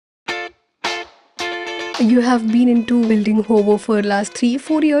You have been into building Hoovu for last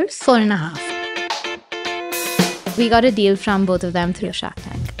 3-4 years? 4.5. We got a deal from both of them through Shark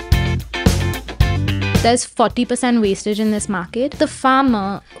Tank. There's 40% wastage in this market. The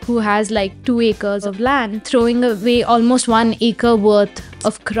farmer who has like 2 acres of land throwing away almost 1 acre worth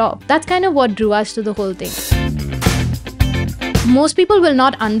of crop. That's kind of what drew us to the whole thing. Most people will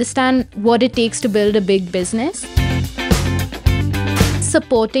not understand what it takes to build a big business.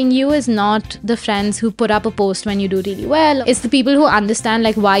 Supporting you is not the friends who put up a post when you do really well. It's the people who understand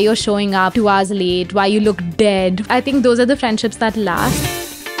like why you're showing up 2 hours late, why you look dead. I think those are the friendships that last.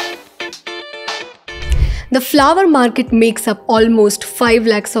 The flower market makes up almost 5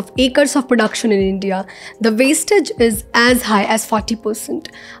 lakhs of acres of production in India. The wastage is as high as 40%.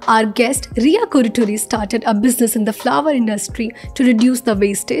 Our guest Rhea Karuturi started a business in the flower industry to reduce the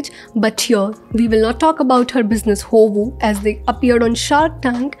wastage. But here, we will not talk about her business Hoovu as they appeared on Shark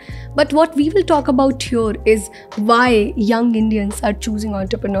Tank. But what we will talk about here is why young Indians are choosing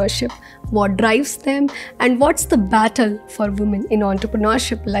entrepreneurship, what drives them, and what's the battle for women in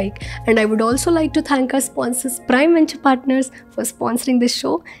entrepreneurship like. And I would also like to thank our sponsors, Prime Venture Partners, for sponsoring this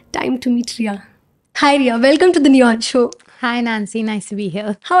show. Time to meet Rhea. Hi Rhea, welcome to the Neon Show. Hi Nancy, nice to be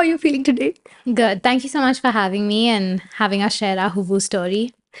here. How are you feeling today? Good. Thank you so much for having me and having us share our Hoovu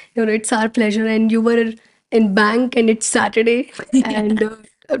story. It's our pleasure. And you were in bank and it's Saturday. And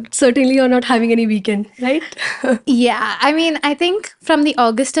certainly you're not having any weekend, right? Yeah, I mean, I think from the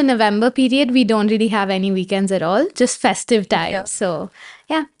August to November period, we don't really have any weekends at all, just festive time. Yeah. So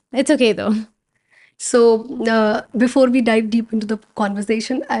yeah, it's okay though. So before we dive deep into the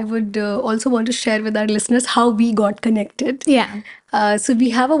conversation, I would also want to share with our listeners how we got connected. Yeah. So we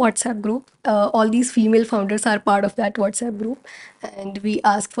have a WhatsApp group. All these female founders are part of that WhatsApp group. And we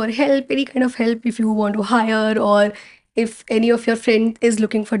ask for help, any kind of help if you want to hire, or if any of your friend is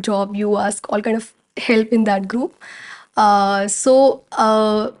looking for job, you ask all kind of help in that group. Part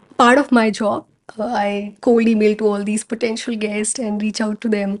of my job, I cold email to all these potential guests and reach out to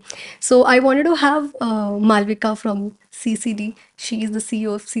them. So I wanted to have Malvika from CCD. She is the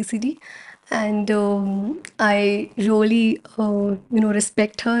CEO of CCD. And I really,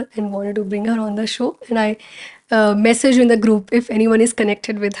 respect her and wanted to bring her on the show. And I messaged in the group if anyone is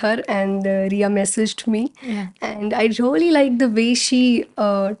connected with her, and Rhea messaged me. Yeah. And I really liked the way she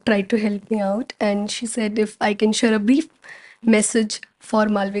tried to help me out. And she said if I can share a brief message for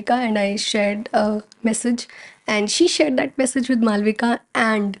Malvika, and I shared a message, and she shared that message with Malvika,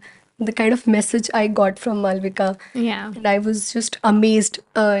 and the kind of message I got from Malvika. Yeah. And I was just amazed.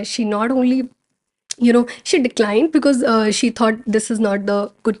 She not only, she declined because she thought this is not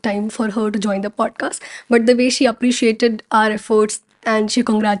the good time for her to join the podcast, but the way she appreciated our efforts and she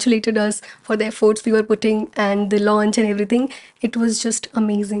congratulated us for the efforts we were putting and the launch and everything, it was just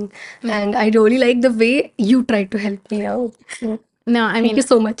amazing. And I really like the way you tried to help me out. So, No, I thank mean, you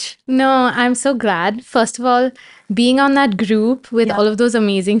so much. no, I'm so glad. First of all, being on that group with Yeah. all of those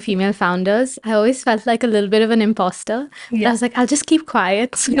amazing female founders, I always felt like a little bit of an imposter. But I Yeah. was like, I'll just keep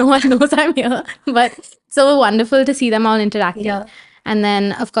quiet so no one knows I'm here. But so wonderful to see them all interacting. Yeah. And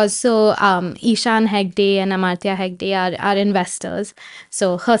then, of course, so Ishan Hegde and Amartya Hegde are investors.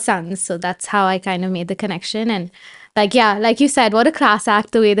 So her sons. So that's how I kind of made the connection. And like, yeah, like you said, what a class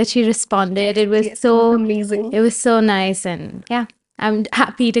act, the way that she responded. It was Yes, so amazing. It was so nice. And yeah, I'm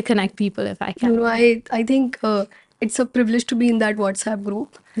happy to connect people if I can. I think it's a privilege to be in that WhatsApp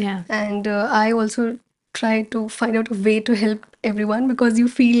group. Yeah. And I also try to find out a way to help everyone, because you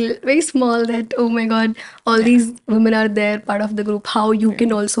feel very small that, oh my God, all these women are there, part of the group, how you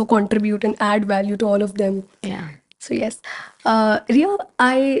can also contribute and add value to all of them. Yeah. So yes, Rhea,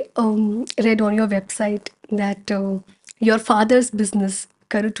 I read on your website that your father's business,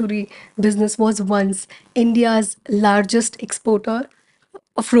 Karuturi business, was once India's largest exporter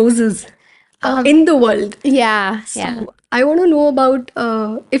of roses in the world. Yeah. So Yeah. I want to know about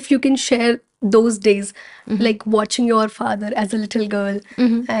if you can share those days, like watching your father as a little girl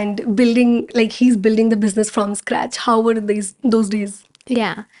and building, like he's building the business from scratch. How were those days?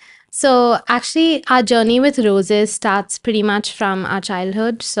 Yeah. So actually, our journey with roses starts pretty much from our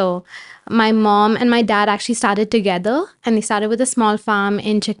childhood. So my mom and my dad actually started together, and they started with a small farm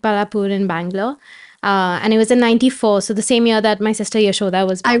in Chikbalapur in Bangalore. And it was in 94, so the same year that my sister Yashoda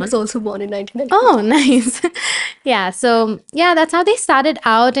was born. I was also born in 1994. Oh, nice. Yeah. So, yeah, that's how they started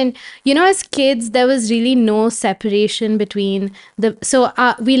out. And, as kids, there was really no separation between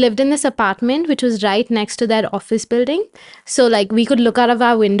we lived in this apartment, which was right next to their office building. So, like, we could look out of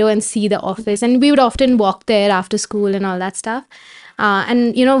our window and see the office. And we would often walk there after school and all that stuff.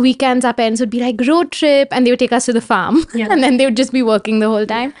 And, weekends, our parents would be like, road trip. And they would take us to the farm. Yeah. And then they would just be working the whole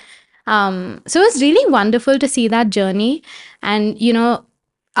time. So it was really wonderful to see that journey. And,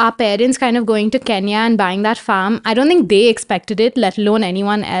 our parents kind of going to Kenya and buying that farm. I don't think they expected it, let alone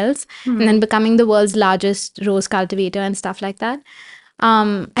anyone else. And then becoming the world's largest rose cultivator and stuff like that.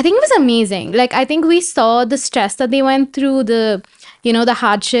 I think it was amazing. Like, I think we saw the stress that they went through, the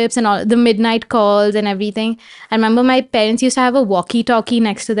hardships and all the midnight calls and everything. I remember my parents used to have a walkie-talkie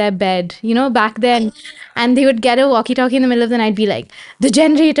next to their bed, back then. And they would get a walkie-talkie in the middle of the night, be like, the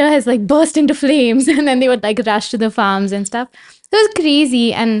generator has like burst into flames. And then they would like rush to the farms and stuff. It was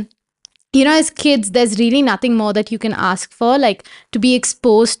crazy. And as kids, there's really nothing more that you can ask for, like to be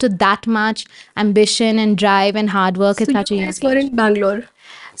exposed to that much ambition and drive and hard work at So you such a young guys were age. in Bangalore.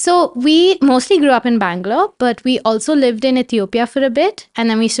 So we mostly grew up in Bangalore, but we also lived in Ethiopia for a bit, and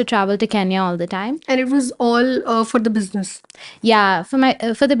then we used to travel to Kenya all the time. And it was all for the business. Yeah, for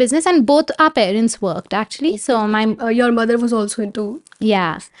the business, and both our parents worked actually. So Your mother was also into.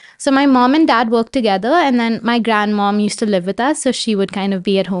 yeah. So my mom and dad worked together, and then my grandmom used to live with us, so she would kind of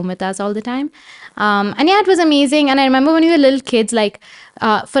be at home with us all the time. And yeah, it was amazing. And I remember when we were little kids, like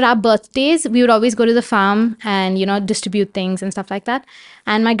for our birthdays, we would always go to the farm and distribute things and stuff like that.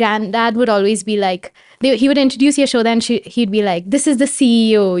 And my granddad would always be like, he would introduce Yashoda, and he'd be like, "This is the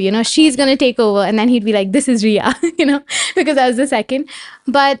CEO, she's gonna take over." And then he'd be like, "This is Rhea," because I was the second.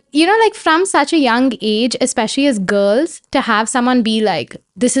 But like from such a young age, especially as girls, to have someone be like,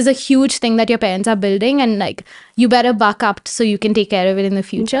 "This is a huge thing that your parents are building, and like you better buck up so you can take care of it in the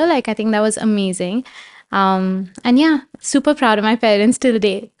future." Like I think that was amazing. And yeah, super proud of my parents till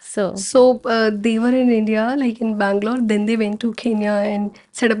today. So They were in India, like in Bangalore. Then they went to Kenya and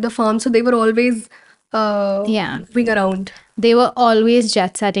set up the farm. So they were always yeah. moving around. They were always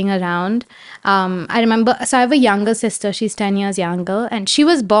jet setting around. I remember, so I have a younger sister, she's 10 years younger, and she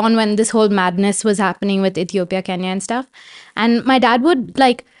was born when this whole madness was happening with Ethiopia, Kenya, and stuff. And my dad would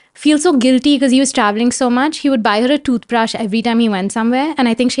like feel so guilty because he was traveling so much. He would buy her a toothbrush every time he went somewhere. And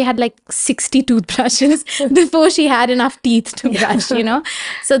I think she had like 60 toothbrushes before she had enough teeth to brush.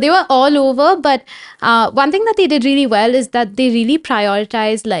 So they were all over. But one thing that they did really well is that they really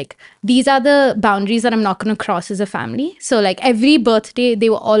prioritized like, these are the boundaries that I'm not going to cross as a family. So like every birthday, they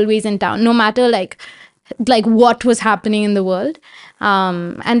were always in town, no matter like what was happening in the world.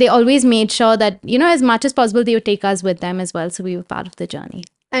 And they always made sure that, as much as possible, they would take us with them as well. So we were part of the journey.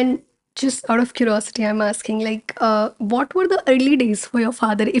 And just out of curiosity, I'm asking, like, what were the early days for your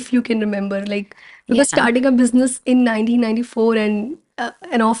father, if you can remember? Like, because starting a business in 1994 and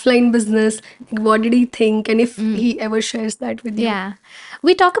an offline business, like, what did he think? And if he ever shares that with you? Yeah.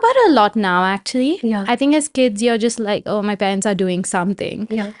 We talk about it a lot now, actually. Yeah. I think as kids, you're just like, oh, my parents are doing something.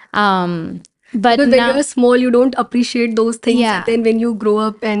 Yeah. But Because when now, you're small, you don't appreciate those things. Yeah. And then when you grow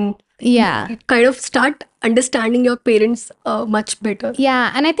up and yeah. you kind of start understanding your parents much better.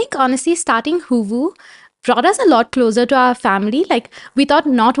 Yeah, and I think honestly, starting Hoovu brought us a lot closer to our family. Like we thought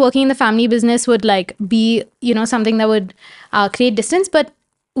not working in the family business would like be, something that would create distance, but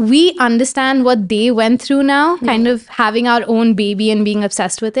we understand what they went through now, kind of having our own baby and being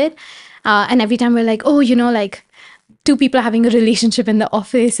obsessed with it. And every time we're like, oh, like two people are having a relationship in the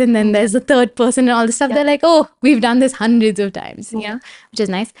office, and then there's a third person and all this stuff. They're like, oh, we've done this hundreds of times, which is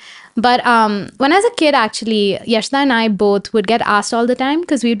nice. But when I was a kid, actually, Yashda and I both would get asked all the time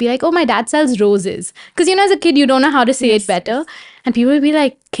because we'd be like, oh, my dad sells roses. Because, as a kid, you don't know how to say it better. And people would be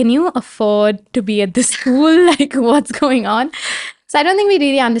like, can you afford to be at the school? Like, what's going on? So I don't think we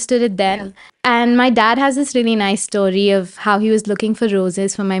really understood it then. Yeah. And my dad has this really nice story of how he was looking for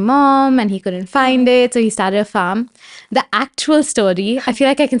roses for my mom and he couldn't find it. So he started a farm. The actual story, I feel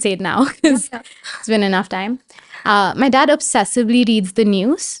like I can say it now because it's been enough time. My dad obsessively reads the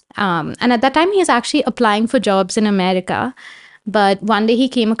news. And at that time, he was actually applying for jobs in America. But one day he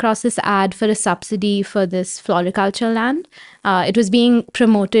came across this ad for a subsidy for this floriculture land. It was being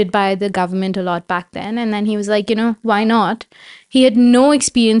promoted by the government a lot back then. And then he was like, why not? He had no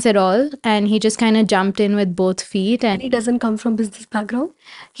experience at all. And he just kind of jumped in with both feet. And he doesn't come from business background?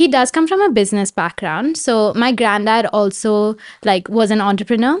 He does come from a business background. So my granddad also was an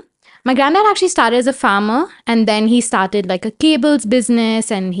entrepreneur. My granddad actually started as a farmer, and then he started like a cables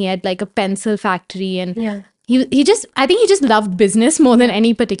business, and he had like a pencil factory, and I think he just loved business more than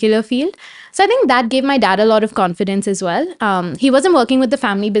any particular field. So I think that gave my dad a lot of confidence as well. He wasn't working with the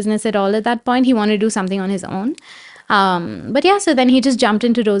family business at all at that point. He wanted to do something on his own. But yeah, so then he just jumped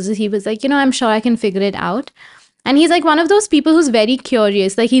into roses. He was like, I'm sure I can figure it out. And he's like one of those people who's very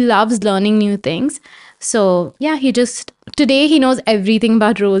curious. Like he loves learning new things. So yeah, today he knows everything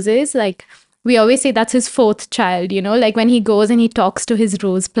about roses. Like we always say that's his fourth child, like when he goes and he talks to his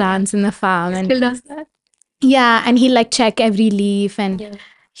rose plants in the farm. And still does that? Yeah, and he'll check every leaf. And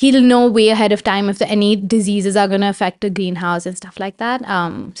he'll know way ahead of time if any diseases are going to affect the greenhouse and stuff like that.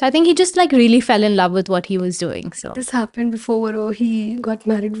 So I think he just like really fell in love with what he was doing. So This happened before he got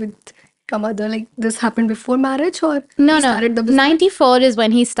married with your mother. Like this happened before marriage, or no, he no, started the business? 94 is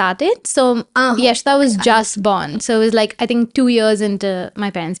when he started. So Ah, Yashda was just born. So it was like, I think 2 years into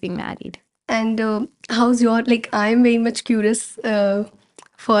my parents being married. And how's your, like, I'm very much curious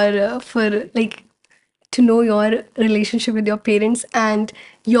for like to know your relationship with your parents and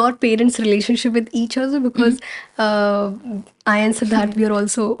your parents' relationship with each other, because I answered that we are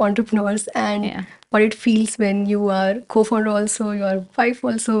also entrepreneurs, and Yeah. what it feels when you are co-founder also, your wife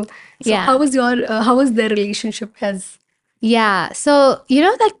also. So Yeah. how was your how was their relationship as? Yeah. So,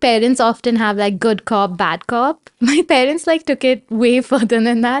 like parents often have like good cop, bad cop. My parents like took it way further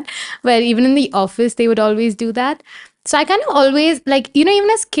than that, where even in the office, they would always do that. So I kind of always like, even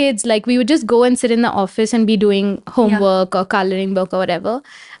as kids, like we would just go and sit in the office and be doing homework or coloring book or whatever.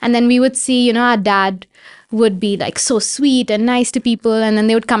 And then we would see, our dad would be like so sweet and nice to people. And then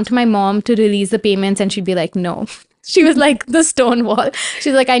they would come to my mom to release the payments and she'd be like, no. She was like the stone wall.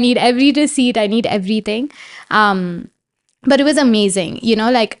 She's like, I need every receipt. I need everything. But it was amazing,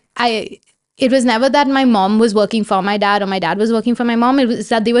 like it was never that my mom was working for my dad or my dad was working for my mom. It was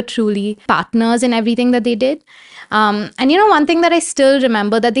that they were truly partners in everything that they did. And one thing that I still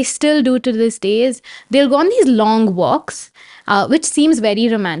remember that they still do to this day is they'll go on these long walks, which seems very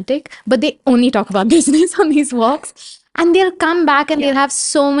romantic, but they only talk about business on these walks. And they'll come back and they'll have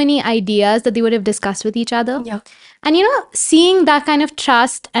so many ideas that they would have discussed with each other. Yeah. And seeing that kind of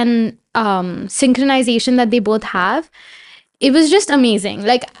trust and synchronization that they both have, it was just amazing.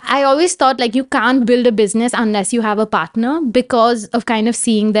 Like I always thought like you can't build a business unless you have a partner, because of kind of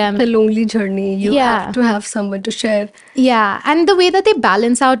seeing them. The lonely journey. You have to have someone to share. Yeah. And the way that they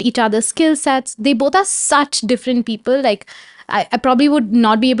balance out each other's skill sets, they both are such different people. Like I probably would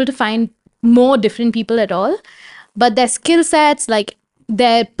not be able to find more different people at all. But their skill sets, like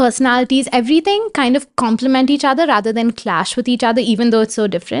their personalities, everything kind of complement each other rather than clash with each other, even though it's so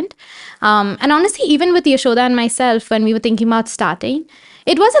different. And honestly, even with Yashoda and myself, when we were thinking about starting,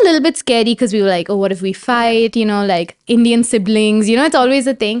 it was a little bit scary because we were like, oh, what if we fight? Like Indian siblings, it's always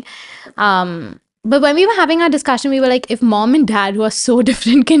a thing. But when we were having our discussion, we were like, if mom and dad, who are so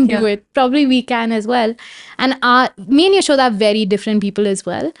different, can do it, probably we can as well. And me and Yashoda are very different people as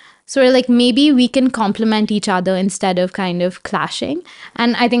well. So we're like, maybe we can complement each other instead of kind of clashing.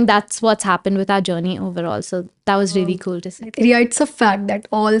 And I think that's what's happened with our journey overall. So that was really cool to see. Yeah, it's a fact that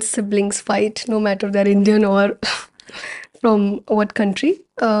all siblings fight, no matter they're Indian or from what country.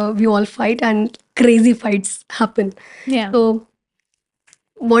 We all fight and crazy fights happen. Yeah. So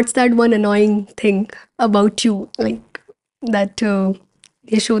what's that one annoying thing about you, like that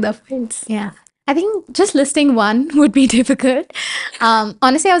Yashoda finds? Yeah. I think just listing one would be difficult.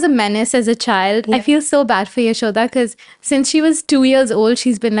 Honestly, I was a menace as a child. I feel so bad for Yashoda because since she was 2 years old,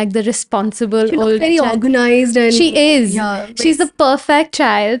 she's been like the responsible old very child. organized, and She is. She's the perfect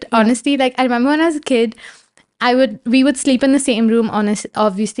child. Honestly, like I remember when I was a kid, we would sleep in the same room,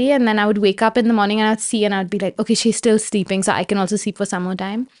 obviously, and then I would wake up in the morning and I would see and I'd be like, okay, she's still sleeping, so I can also sleep for some more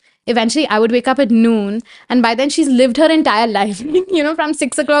time. Eventually, I would wake up at noon, and by then she's lived her entire life. From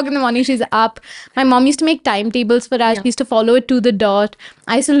 6 o'clock in the morning, she's up. My mom used to make timetables for us. She used to follow it to the dot.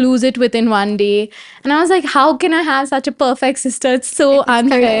 I used to lose it within one day. And I was like, how can I have such a perfect sister? It's so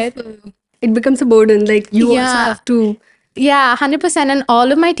unfair. It becomes a burden. Like you also have to. Yeah, 100%. And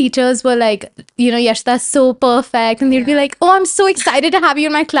all of my teachers were like, Yashta's so perfect. And they'd be like, oh, I'm so excited to have you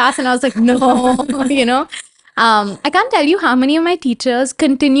in my class. And I was like, no, I can't tell you how many of my teachers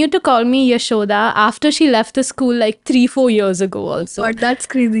continued to call me Yashoda after she left the school like 3-4 years ago also. But that's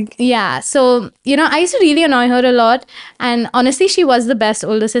crazy. Yeah. So, I used to really annoy her a lot. And honestly, she was the best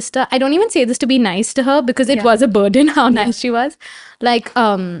older sister. I don't even say this to be nice to her because it was a burden how nice she was. Like,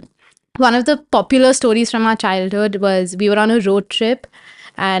 one of the popular stories from our childhood was we were on a road trip.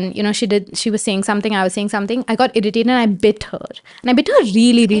 And, she was saying something, I was saying something. I got irritated and I bit her. And I bit her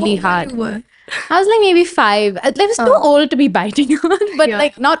really, really hard. I was like maybe 5. I was too old to be biting her, but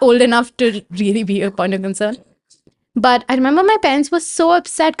like not old enough to really be a point of concern. But I remember my parents were so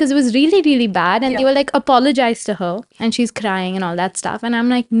upset because it was really, really bad. And they were like, apologize to her. And she's crying and all that stuff. And I'm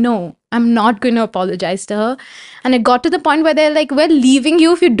like, no, I'm not going to apologize to her. And it got to the point where they're like, we're leaving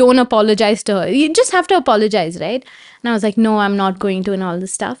you if you don't apologize to her. You just have to apologize, right? And I was like, no, I'm not going to, and all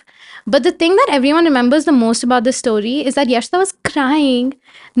this stuff. But the thing that everyone remembers the most about this story is that Yashita was crying,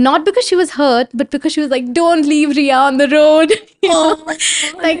 not because she was hurt, but because she was like, don't leave Rhea on the road.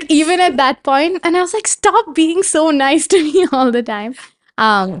 Like even at that point. And I was like, stop being so nice to me all the time.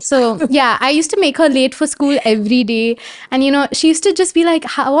 So yeah, I used to make her late for school every day. And she used to just be like,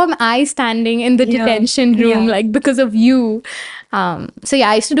 how am I standing in the detention room, like because of you? So yeah,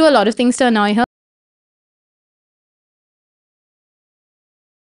 I used to do a lot of things to annoy her.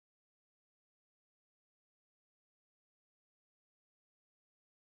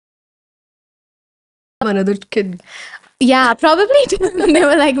 Another kid. Yeah, probably. They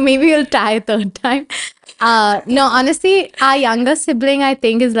were like, maybe we'll try a third time. No, honestly, our younger sibling, I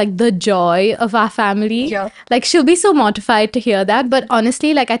think, is like the joy of our family. Yeah. Like, she'll be so mortified to hear that. But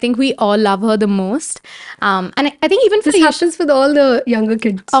honestly, like, I think we all love her the most. And I think even for This happens with all the younger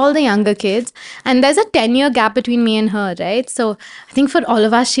kids. all the younger kids, and there's a 10-year gap between me and her, right? So I think for all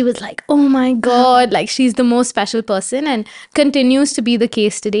of us, she was like, oh my god, like she's the most special person, and continues to be the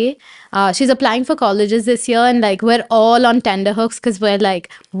case today. She's applying for colleges this year, and like we're all on tenderhooks because we're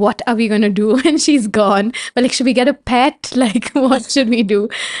like, what are we gonna do when she's gone? But like, should we get a pet? Like, what should we do?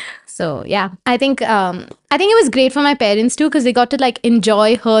 So yeah, I think it was great for my parents too, because they got to like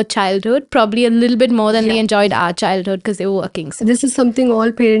enjoy her childhood probably a little bit more than they enjoyed our childhood because they were working. So This is something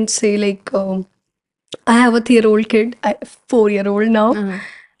all parents say. Like, I have a 3-year-old kid, 4-year-old now,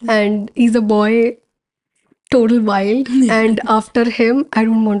 and he's a boy, total wild. And after him, I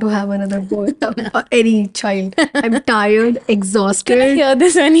don't want to have another boy, or any child. I'm tired, gonna exhausted. hear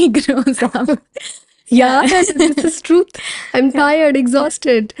this when he grows up. Yeah, this is truth. I'm tired,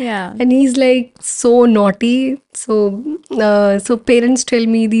 exhausted. Yeah. And he's like so naughty. So parents tell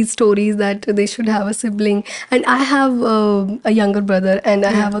me these stories that they should have a sibling. And I have a younger brother, and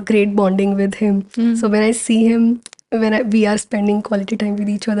I have a great bonding with him. So when I see him, we are spending quality time with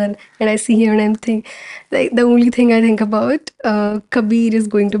each other, and I see him, and I'm thinking, like, the only thing I think about, Kabir is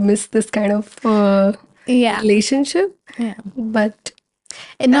going to miss this kind of Yeah. relationship. Yeah. But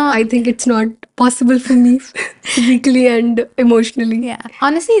No, I think it's not possible for me physically and emotionally. yeah.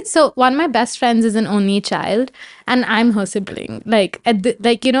 Honestly, so one of my best friends is an only child, and I'm her sibling. Like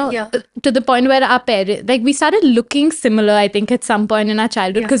Yeah. to the point where our parents, like, we started looking similar, I think, at some point in our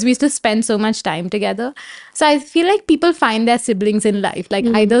childhood, because we used to spend so much time together. So I feel like people find their siblings in life, like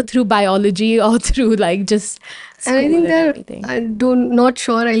either through biology or through like just school And I think that everything. not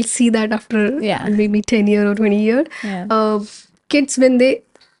sure I'll see that after Yeah. maybe 10 year or 20 year. Yeah. Kids, when they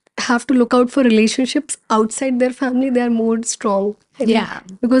have to look out for relationships outside their family, they are more strong. I think, Yeah.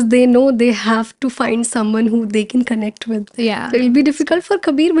 because they know they have to find someone who they can connect with. Yeah. So it'll be difficult for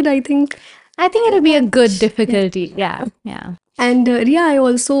Kabir, but I think. it'll be a good difficulty. Yeah. Yeah. And Ria, I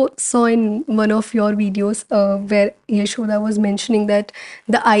also saw in one of your videos where Yashoda was mentioning that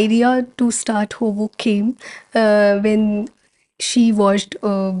the idea to start Hoovu came when she watched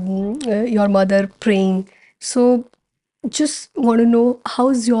your mother praying. So just want to know,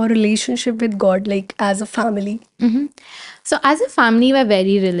 how's your relationship with God, like as a family? So as a family, we're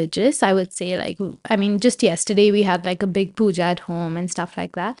very religious, I would say. Like, I mean, just yesterday we had like a big puja at home and stuff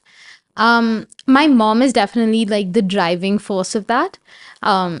like that. My mom is definitely like the driving force of that.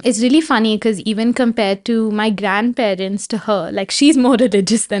 It's really funny because even compared to my grandparents, to her, like, she's more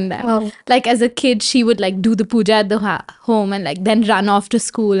religious than them. Wow. Like, as a kid, she would like do the puja at the home and like then run off to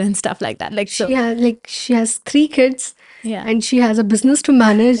school and stuff like that. Like, so She has 3 kids. Yeah. And she has a business to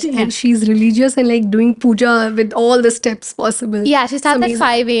manage, and she's religious and like doing puja with all the steps possible. Yeah, she starts at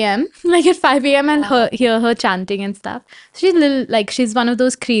 5 a.m. Like at 5 a.m. and hear her chanting and stuff. So she's little, like, she's one of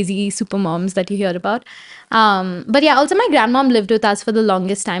those crazy super moms that you hear about. But yeah, also my grandmom lived with us for the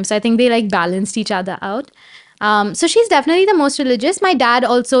longest time. So I think they like balanced each other out. So she's definitely the most religious. My dad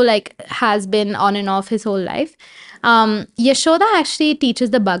also like has been on and off his whole life. Yashoda actually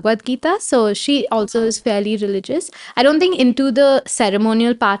teaches the Bhagavad Gita, so she also is fairly religious. I don't think into the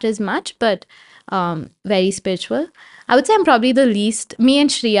ceremonial part as much, but very spiritual. I would say I'm probably the least, me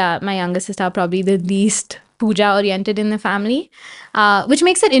and Shreya, my younger sister, are probably the least puja oriented in the family, which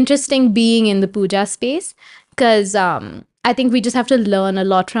makes it interesting being in the puja space, because I think we just have to learn a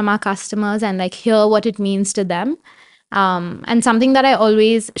lot from our customers and like hear what it means to them. And something that I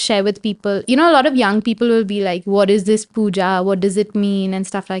always share with people, a lot of young people will be like, what is this puja? What does it mean? And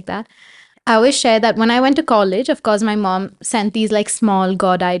stuff like that. I always share that when I went to college, of course, my mom sent these like small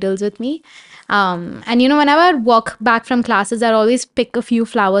god idols with me. And whenever I'd walk back from classes, I'd always pick a few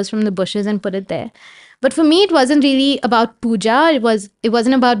flowers from the bushes and put it there. But for me, it wasn't really about puja. It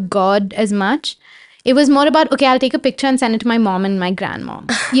wasn't about God as much. It was more about, okay, I'll take a picture and send it to my mom and my grandmom.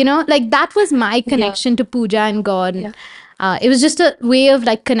 Like that was my connection to puja and God. It was just a way of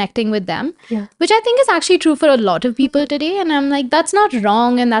like connecting with them, Yeah. which I think is actually true for a lot of people today. And I'm like, that's not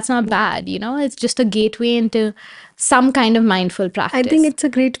wrong and that's not bad. It's just a gateway into some kind of mindful practice. I think it's a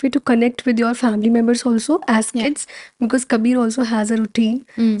great way to connect with your family members also as Yeah. kids, because Kabir also has a routine.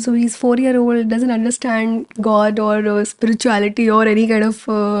 Mm. So he's 4 year old, doesn't understand God or spirituality or any kind of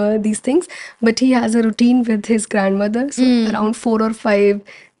these things, but he has a routine with his grandmother. So around 4 or 5,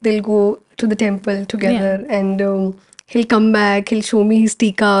 they'll go to the temple together, and he'll come back, he'll show me his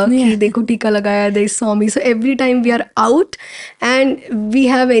tika, Yeah. ki dekho tika lagaya, they saw me. So every time we are out and we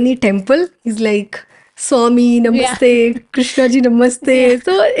have any temple, he's like, Swami, Namaste, Krishna ji, Namaste. Yeah.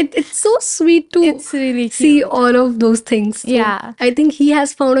 So it's so sweet to It's really see cute. all of those things. So Yeah. I think he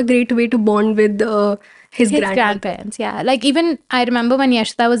has found a great way to bond with his grandmother. grandparents. Yeah. Like even I remember when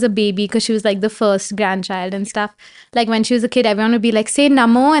Yashita was a baby, because she was like the first grandchild and stuff. Like when she was a kid, everyone would be like, say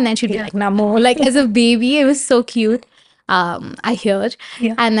Namo, and then she'd be like, Namo. Like as a baby, it was so cute. I heard.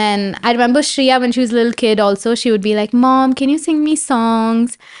 Yeah. And then I remember Shreya, when she was a little kid also, she would be like, Mom, can you sing me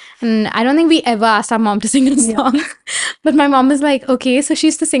songs? And I don't think we ever asked our mom to sing us songs. But my mom was like, okay. So she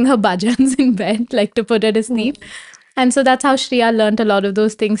used to sing her bhajans in bed, like to put her to sleep. And so that's how Shreya learned a lot of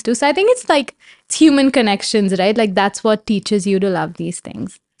those things too. So I think it's like, it's human connections, right? Like that's what teaches you to love these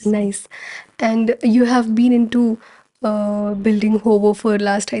things. Nice. And you have been into building Hoovu for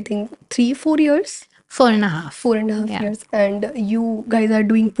last, I think, 3-4 years. 4.5. 4.5 Yeah. years, and you guys are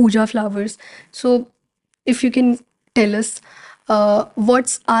doing puja flowers. So if you can tell us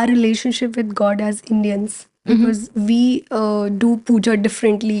what's our relationship with God as Indians, because we do puja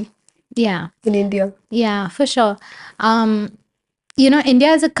differently Yeah. in India. Yeah, for sure. India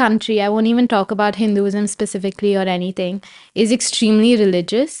as a country, I won't even talk about Hinduism specifically or anything, is extremely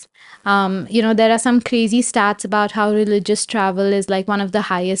religious. There are some crazy stats about how religious travel is like one of the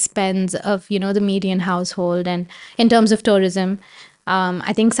highest spends of, the median household, and in terms of tourism.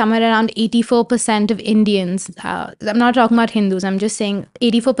 I think somewhere around 84% of Indians, I'm not talking about Hindus, I'm just saying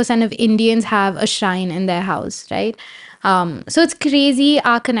 84% of Indians have a shrine in their house, right? So it's crazy,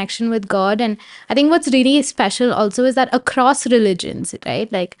 our connection with God. And I think what's really special also is that across religions,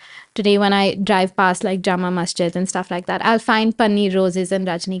 right? Like today when I drive past like Jama Masjid and stuff like that, I'll find paneer roses and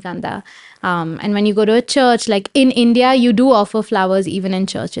Rajnikanda. And when you go to a church, like in India, you do offer flowers even in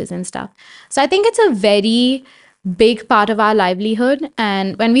churches and stuff. So I think it's a very big part of our livelihood.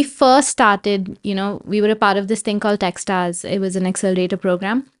 And when we first started, we were a part of this thing called Techstars. It was an accelerator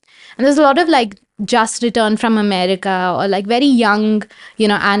program. And there's a lot of like just returned from America or like very young,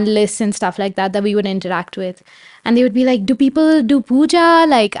 analysts and stuff like that we would interact with. And they would be like, do people do puja?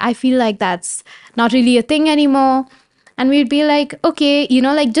 Like, I feel like that's not really a thing anymore. And we'd be like, okay,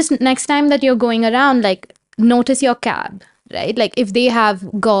 like just next time that you're going around, like notice your cab, right? Like if they have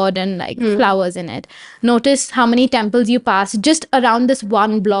God and like flowers in it, notice how many temples you pass just around this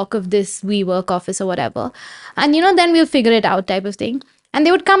one block of this WeWork office or whatever. And, then we'll figure it out type of thing. And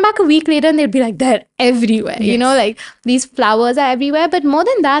they would come back a week later and they'd be like, they're everywhere, like these flowers are everywhere. But more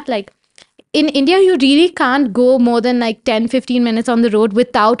than that, like in India, you really can't go more than like 10-15 minutes on the road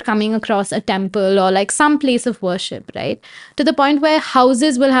without coming across a temple or like some place of worship, right? To the point where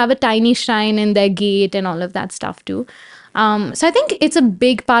houses will have a tiny shrine in their gate and all of that stuff too. So I think it's a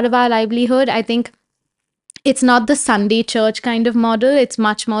big part of our livelihood. I think it's not the Sunday church kind of model. It's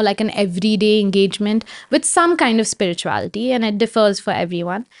much more like an everyday engagement with some kind of spirituality, and it differs for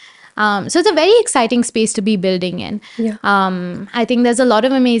everyone. So it's a very exciting space to be building in. Yeah. I think there's a lot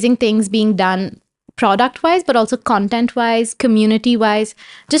of amazing things being done product-wise, but also content-wise, community-wise,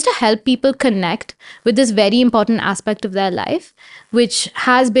 just to help people connect with this very important aspect of their life, which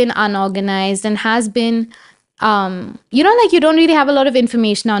has been unorganized and has been like you don't really have a lot of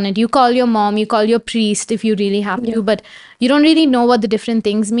information on it. You call your mom, you call your priest if you really have to, but you don't really know what the different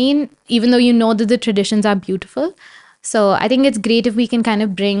things mean, even though you know that the traditions are beautiful. So I think it's great if we can kind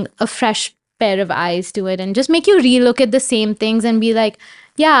of bring a fresh pair of eyes to it and just make you relook at the same things and be like,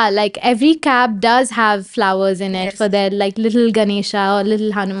 yeah, like every cab does have flowers in it for their like little Ganesha or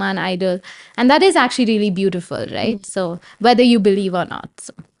little Hanuman idol. And that is actually really beautiful, right? So whether you believe or not.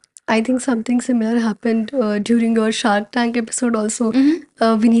 So. I think something similar happened during your Shark Tank episode also.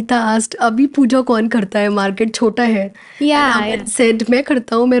 Vinita asked, "अभी पूजा कौन करता है? Market छोटा है." Yeah, and Amit said, "मैं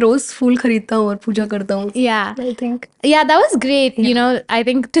करता हूँ, मैं रोज फूल खरीदता हूँ और पूजा करता हूँ." Yeah. I think. Yeah, that was great. I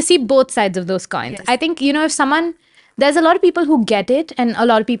think to see both sides of those coins. I think, if someone, there's a lot of people who get it and a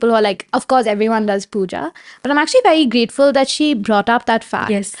lot of people who are like, of course, everyone does puja. But I'm actually very grateful that she brought up that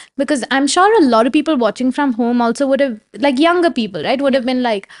fact. Yes. Because I'm sure a lot of people watching from home also would have, like younger people, right, would have been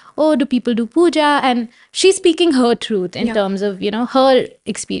like, oh, do people do puja? And she's speaking her truth in terms of, her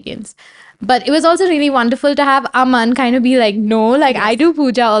experience. But it was also really wonderful to have Aman kind of be like, no, like I do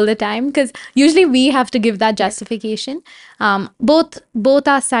puja all the time, because usually we have to give that justification. Both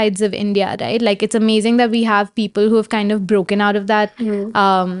are sides of India, right? Like it's amazing that we have people who have kind of broken out of that,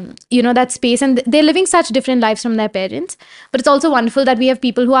 that space, and they're living such different lives from their parents. But it's also wonderful that we have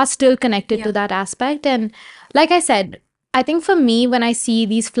people who are still connected to that aspect. And like I said, I think for me, when I see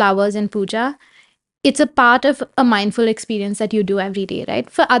these flowers in puja, it's a part of a mindful experience that you do every day, right?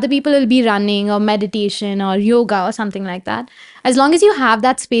 For other people, it'll be running or meditation or yoga or something like that. As long as you have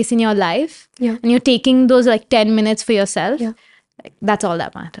that space in your life and you're taking those like 10 minutes for yourself, like, that's all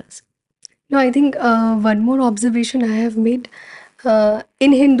that matters. No, I think one more observation I have made.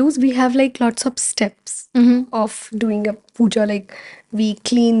 In Hindus, we have like lots of steps of doing a puja. Like we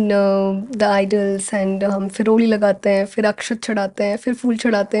clean the idols and हम फिर रोली लगाते हैं, फिर अक्षत चढ़ाते हैं, फिर फूल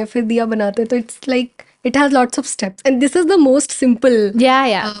चढ़ाते हैं, फिर दिया बनाते हैं. So it's like it has lots of steps, and this is the most simple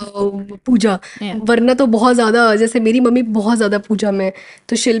पूजा. वरना तो बहुत ज़्यादा, जैसे मेरी मम्मी बहुत ज़्यादा पूजा में,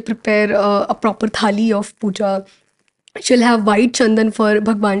 तो she'll prepare a proper थाली of puja. She'll have white chandan for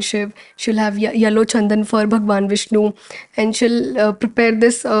Bhagwan Shiv. She'll have yellow chandan for Bhagwan Vishnu, and she'll prepare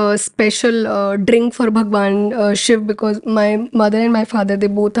this special drink for Bhagwan Shiv, because my mother and my father, they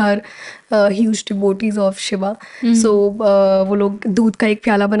both are huge devotees of Shiva. So वो लोग दूध का एक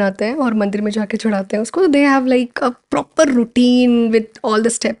प्याला बनाते हैं और मंदिर में जाके चढ़ाते हैं उसको. They have like a proper routine with all the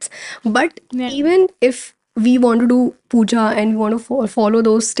steps. But even if we want to do puja and we want to follow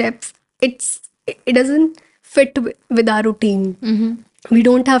those steps, it doesn't fit with our routine. We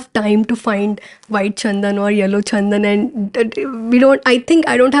don't have time to find white chandan or yellow chandan, and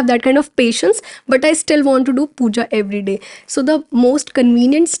I don't have that kind of patience, but I still want to do puja every day. So the most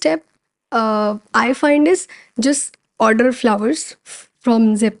convenient step I find is just order flowers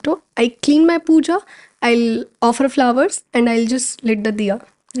from Zepto. I clean my puja, I'll offer flowers, and I'll just lit the diya.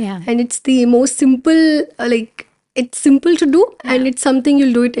 And it's the most simple, it's simple to do, and it's something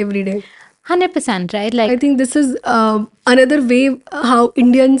you'll do it every day. 100%, right? Like I think this is another way how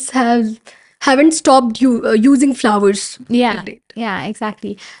Indians haven't stopped using flowers. Yeah,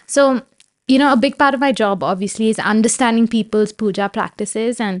 exactly. So, a big part of my job obviously is understanding people's puja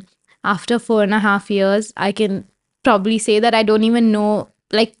practices, and after 4.5 years, I can probably say that I don't even know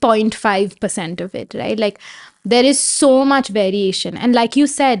like 0.5% of it, right? Like there is so much variation, and like you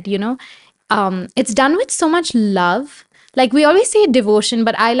said, it's done with so much love. Like we always say devotion,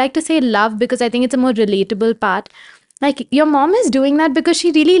 but I like to say love because I think it's a more relatable part. Like your mom is doing that because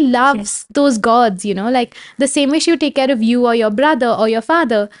she really loves those gods, like the same way she would take care of you or your brother or your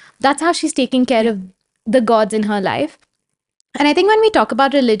father. That's how she's taking care of the gods in her life. And I think when we talk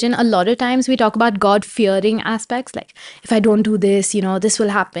about religion, a lot of times we talk about God-fearing aspects, like if I don't do this, this will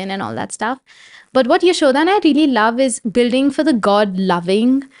happen and all that stuff. But what Yashoda and I really love is building for the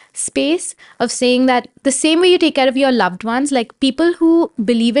God-loving space of saying that the same way you take care of your loved ones, like people who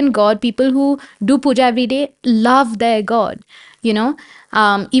believe in God, people who do puja every day, love their God,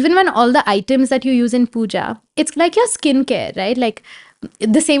 even when all the items that you use in puja, it's like your skincare, right? Like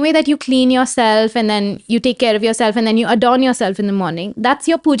the same way that you clean yourself and then you take care of yourself and then you adorn yourself in the morning, that's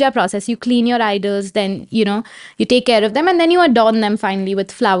your puja process. You clean your idols, then you take care of them, and then you adorn them finally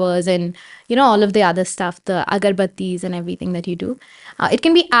with flowers and all of the other stuff, the agarbattis and everything that you do. It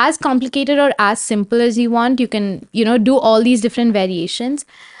can be as complicated or as simple as you want. You can do all these different variations.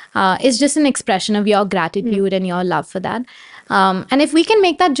 It's just an expression of your gratitude and your love for that. And if we can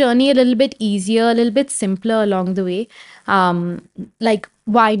make that journey a little bit easier, a little bit simpler along the way, like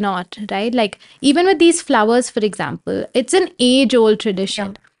why not, right? Like even with these flowers, for example, it's an age-old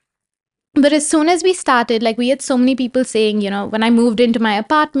tradition. But as soon as we started, like we had so many people saying, when I moved into my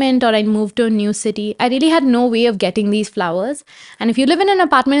apartment or I moved to a new city, I really had no way of getting these flowers. And if you live in an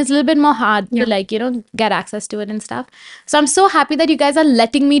apartment, it's a little bit more hard to get access to it and stuff. So I'm so happy that you guys are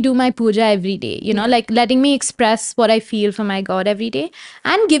letting me do my puja every day, like letting me express what I feel for my God every day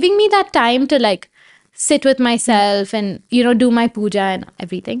and giving me that time to like sit with myself and, do my puja and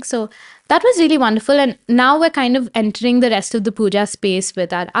everything. So that was really wonderful. And now we're kind of entering the rest of the puja space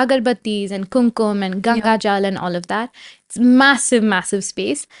with our agarbattis and kumkum and Ganga Jal and all of that. It's massive, massive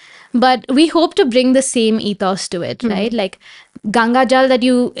space. But we hope to bring the same ethos to it, right? Like Ganga Jal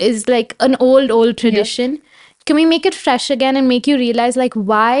is like an old tradition. Can we make it fresh again and make you realize like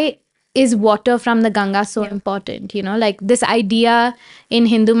why is water from the Ganga so important? Like this idea in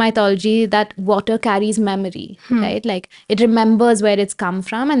Hindu mythology that water carries memory, right? Like it remembers where it's come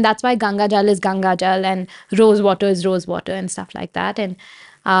from, and that's why Ganga Jal is Ganga Jal and rose water is rose water and stuff like that. And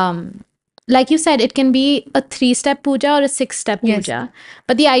like you said, it can be a 3-step puja or a 6-step Yes. puja.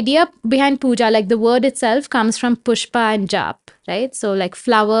 But the idea behind puja, like the word itself, comes from pushpa and jap, right? So like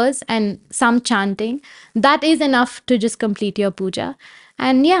flowers and some chanting, that is enough to just complete your puja.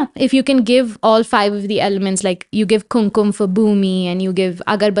 And yeah, if you can give all 5 of the elements, like you give kumkum for bhumi and you give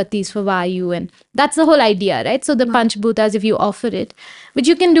agarbattis for vayu, and that's the whole idea, right? So the panchbhutas, if you offer it, which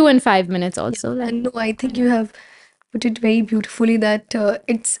you can do in 5 minutes also. Like, And no, I think you have put it very beautifully that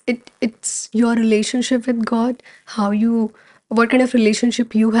it's your relationship with God, how you what kind of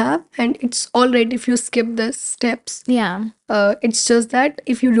relationship you have, and it's all right if you skip the steps. yeah. It's just that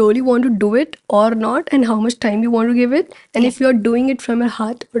if you really want to do it or not, and how much time you want to give it, and if you're doing it from your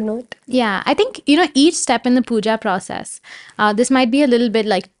heart or not. Yeah, I think, each step in the puja process, this might be a little bit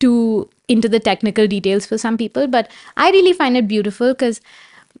like too into the technical details for some people, but I really find it beautiful because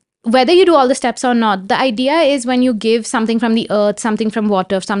whether you do all the steps or not, the idea is when you give something from the earth, something from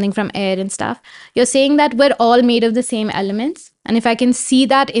water, something from air and stuff, you're saying that we're all made of the same elements. And if I can see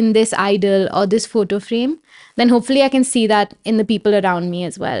that in this idol or this photo frame, then hopefully I can see that in the people around me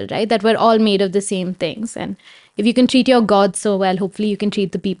as well, right? That we're all made of the same things. And if you can treat your God so well, hopefully you can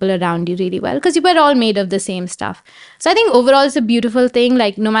treat the people around you really well because we're all made of the same stuff. So I think overall it's a beautiful thing.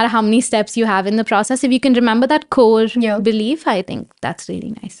 Like no matter how many steps you have in the process, if you can remember that core belief, I think that's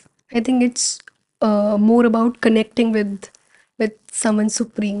really nice. I think it's more about connecting with someone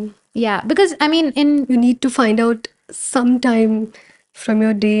supreme. Yeah, because I mean, You need to find out some time from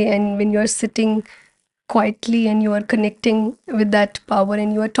your day, and when you're sitting quietly and you are connecting with that power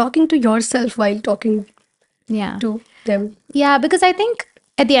and you are talking to yourself while talking yeah, to them. yeah, because I think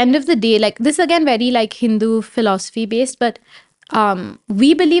at the end of the day, like this again, very like Hindu philosophy based, but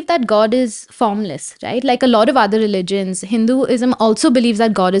we believe that God is formless, right? Like a lot of other religions, Hinduism also believes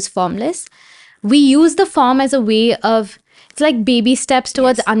that God is formless. We use the form as a way of, it's like baby steps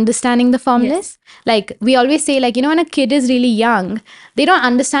towards understanding the formless. Like we always say, like, when a kid is really young, they don't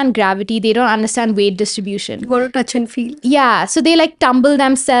understand gravity, they don't understand weight distribution. You want to touch and feel. Yeah, so they like tumble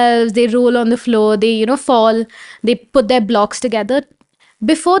themselves, they roll on the floor, they, fall, they put their blocks together.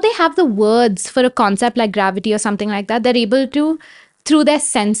 Before they have the words for a concept like gravity or something like that, they're able to, through their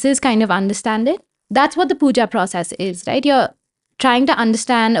senses, kind of understand it. That's what the puja process is, right? You're trying to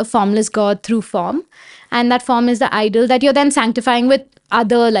understand a formless God through form. And that form is the idol that you're then sanctifying with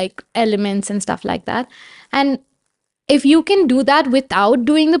other like elements and stuff like that. And if you can do that without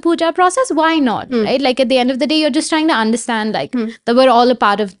doing the puja process, why not? Right? Like at the end of the day, you're just trying to understand like that we're all a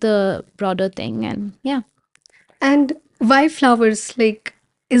part of the broader thing. And yeah. And why flowers? Like,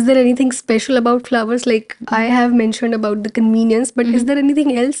 is there anything special about flowers? Like, I have mentioned about the convenience, but is there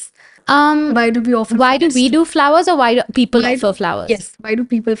anything else? Why do we offer Why do flowers we to- do flowers or why do people why offer do- flowers? Yes. Why do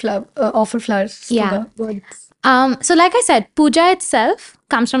people offer flowers Yeah. to the gods? So like I said, puja itself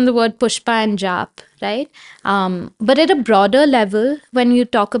comes from the word pushpa and jap, right? But at a broader level, when you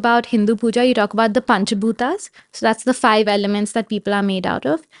talk about Hindu puja, you talk about the panchabhutas. So that's the 5 elements that people are made out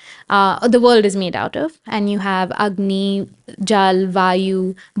of, the world is made out of. And you have Agni, Jal,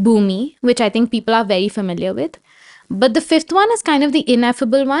 Vayu, Bhumi, which I think people are very familiar with. But the 5th one is kind of the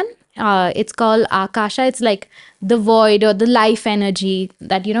ineffable one. It's called Akasha. It's like the void or the life energy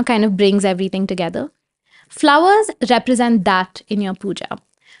that, kind of brings everything together. Flowers represent that in your puja.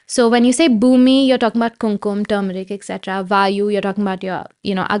 So when you say bhumi, you're talking about kumkum, turmeric, etc. Vayu, you're talking about your,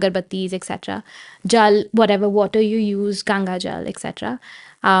 agarbattis, etc. Jal, whatever water you use, Ganga jal, etc.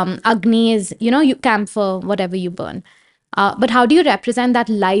 Agni is, you camphor, whatever you burn. But how do you represent that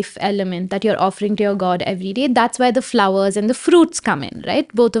life element that you're offering to your God every day? That's where the flowers and the fruits come in, right?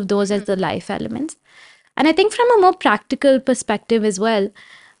 Both of those as the life elements. And I think from a more practical perspective as well,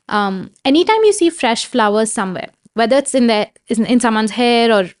 anytime you see fresh flowers somewhere, whether it's in someone's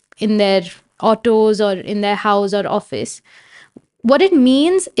hair or in their autos or in their house or office, what it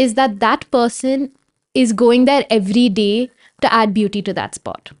means is that that person is going there every day to add beauty to that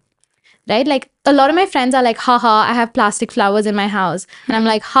spot. Right? Like a lot of my friends are like, haha, I have plastic flowers in my house. And I'm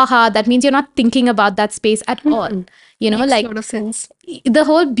like, haha, that means you're not thinking about that space at all. Makes like a lot of sense. The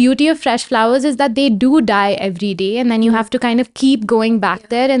whole beauty of fresh flowers is that they do die every day. And then you have to kind of keep going back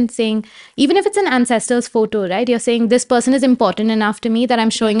there and saying, even if it's an ancestor's photo, right? You're saying this person is important enough to me that I'm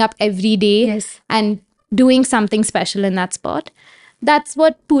showing up every day Yes. and doing something special in that spot. That's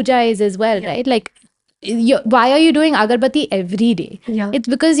what puja is as well, right? Like, why are you doing agarbatti every day? Yeah. It's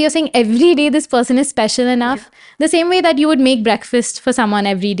because you're saying every day this person is special enough. The same way that you would make breakfast for someone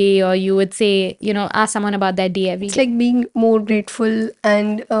every day, or you would say, ask someone about their day every It's day. like being more grateful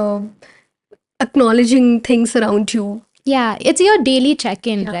and acknowledging things around you. Yeah, it's your daily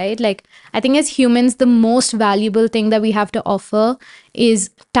check-in, right? Like, I think as humans, the most valuable thing that we have to offer is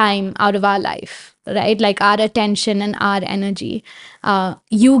time out of our life, right? Like our attention and our energy.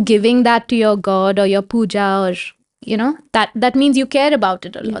 You giving that to your God or your puja, or that means you care about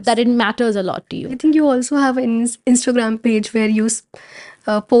it a lot, that it matters a lot to you. I think you also have an Instagram page where you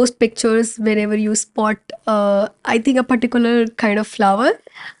post pictures whenever you spot, I think, a particular kind of flower.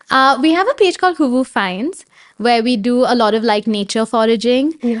 We have a page called Hoovu Finds where we do a lot of like nature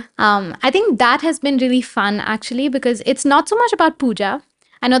foraging. Yeah. I think that has been really fun actually because it's not so much about puja.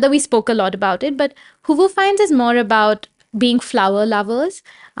 I know that we spoke a lot about it, but Hoovu Finds is more about being flower lovers.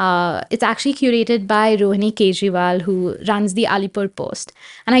 It's actually curated by Rohini Kejriwal, who runs the Alipur Post.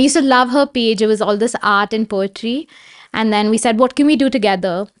 And I used to love her page. It was all this art and poetry. And then we said, what can we do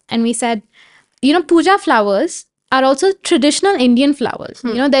together? And we said, puja flowers are also traditional Indian flowers.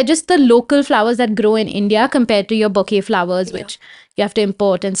 They're just the local flowers that grow in India compared to your bouquet flowers, which you have to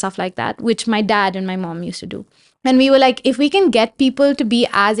import and stuff like that, which my dad and my mom used to do. And we were like, if we can get people to be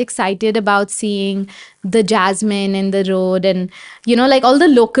as excited about seeing the jasmine in the road and, like all the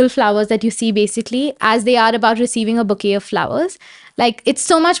local flowers that you see basically as they are about receiving a bouquet of flowers, like it's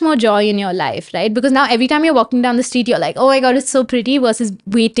so much more joy in your life, right? Because now every time you're walking down the street, you're like, oh my God, it's so pretty versus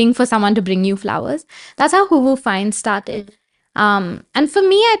waiting for someone to bring you flowers. That's how Hoovu Finds started. And for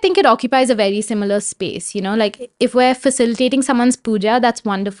me, I think it occupies a very similar space, like if we're facilitating someone's puja, that's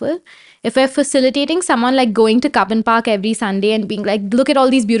wonderful. If we're facilitating someone like going to Cubbon Park every Sunday and being like, look at all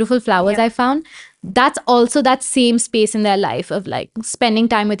these beautiful flowers I found, that's also that same space in their life of like spending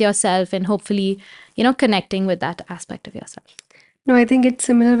time with yourself and hopefully, connecting with that aspect of yourself. No, I think it's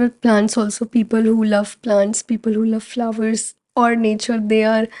similar with plants also. People who love plants, people who love flowers or nature,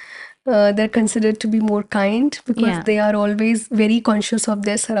 they're considered to be more kind because they are always very conscious of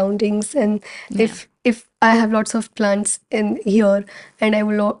their surroundings. And if I have lots of plants in here, and I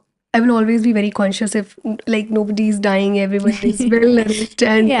will always be very conscious if like nobody is dying, everyone is well nourished,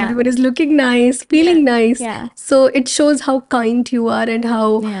 and everyone is looking nice, feeling nice. So it shows how kind you are and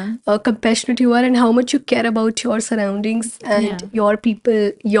how compassionate you are and how much you care about your surroundings and your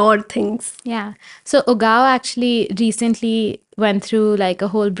people, your things. Yeah. So Ogao actually recently went through like a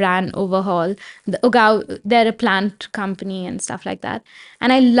whole brand overhaul. The Ogao, they're a plant company and stuff like that.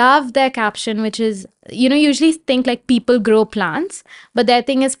 And I love their caption, which is, usually think like people grow plants, but their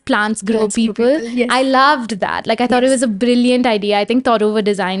thing is plants grow people. Yes. I loved that. Like I thought it was a brilliant idea. I think Thought Over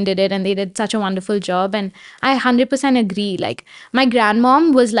Design did it and they did such a wonderful job. And I 100% agree. Like my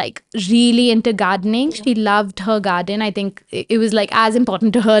grandmom was like really into gardening. She loved her garden. I think it was like as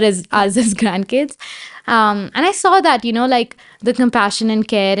important to her as us as grandkids. And I saw that, like the compassion and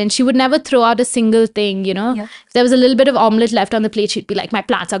care, and she would never throw out a single thing, If there was a little bit of omelette left on the plate, she'd be like, my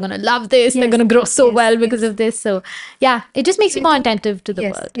plants are going to love this. They're going to grow so well because of this. So yeah, it just makes you more attentive to the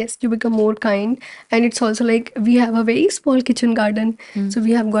world. Yes, you become more kind. And it's also like we have a very small kitchen garden. So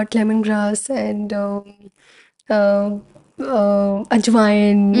we have got lemongrass and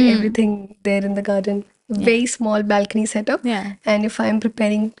ajwain, everything there in the garden. Very small balcony setup. And if I'm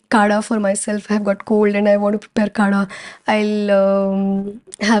preparing kada for myself, I've got cold and I want to prepare kada, I'll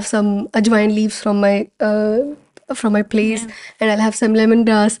have some ajwain leaves from my place, and I'll have some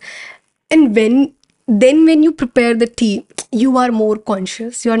lemongrass. And when you prepare the tea, you are more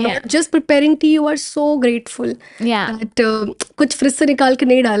conscious. You are not just preparing tea, you are so grateful that कुछ fridge से निकाल के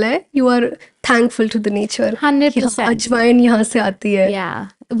नहीं डाला है. You are thankful to the nature. 100%. अजवाइन यहाँ से आती है. Yeah.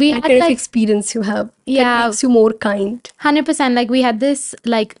 That kind of experience you have that makes you more kind. 100%. Like we had this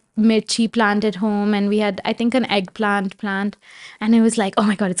like mirchi plant at home, and we had I think an eggplant plant, and it was like, oh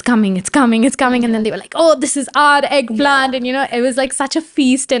my God, it's coming. And then they were like, oh, this is our eggplant. And it was like such a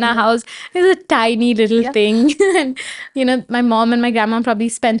feast in our house. It was a tiny little thing. And my mom and my grandma probably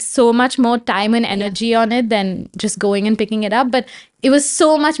spent so much more time and energy on it than just going and picking it up. But it was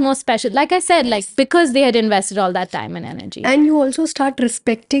so much more special. Like I said, like because they had invested all that time and energy. And you also start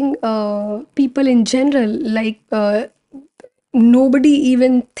respecting people in general. Like nobody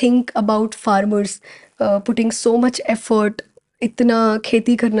even think about farmers putting so much effort. इतना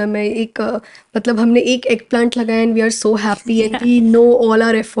खेती करना में एक मतलब हमने एक egg plant लगाया and we are so happy and we know all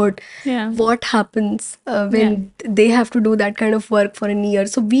our effort. What happens when they have to do that kind of work for a year?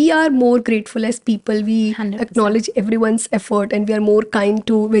 So we are more grateful as people. We 100%. Acknowledge everyone's effort and we are more kind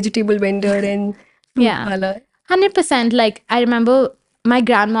to vegetable vendor and fruit wala. 100%. Like I remember my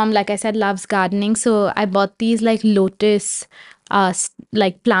grandmom, like I said, loves gardening. So I bought these like lotus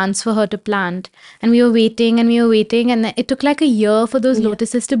like plants for her to plant, and we were waiting and it took like a year for those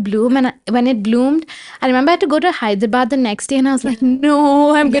lotuses to bloom. And when it bloomed, I remember I had to go to Hyderabad the next day, and I was like,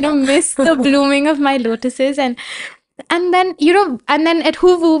 no, I'm gonna miss the blooming of my lotuses. And And then, and then at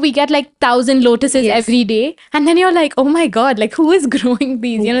Hoovu, we get like 1,000 lotuses Yes. every day. And then you're like, oh my God, like who is growing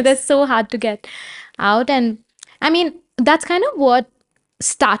these? Yes. They're so hard to get out. And I mean, that's kind of what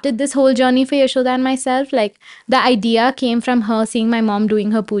started this whole journey for Yashoda and myself. Like the idea came from her seeing my mom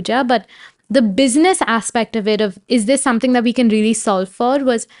doing her puja, but the business aspect of it, of is this something that we can really solve for,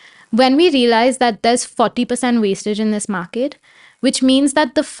 was when we realized that there's 40% wastage in this market, which means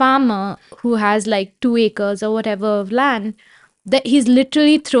that the farmer who has like 2 acres or whatever of land, that he's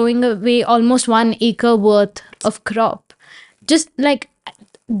literally throwing away almost 1 acre worth of crop. Just like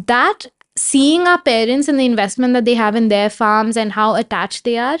that, seeing our parents and the investment that they have in their farms and how attached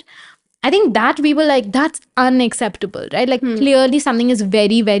they are, I think that we were like, that's unacceptable, right? Like clearly something is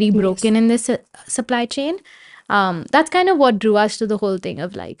very, very broken in this supply chain. That's kind of what drew us to the whole thing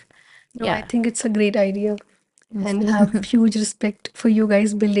of like, No, I yeah. think it's a great idea and have huge respect for you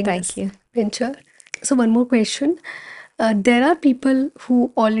guys building Thank this you. venture. So one more question. There are people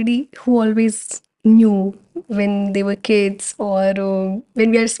who always knew when they were kids or when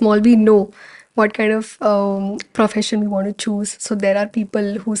we are small, we know what kind of profession we want to choose. So there are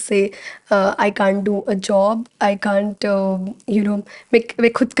people who say, I can't do a job, I can't,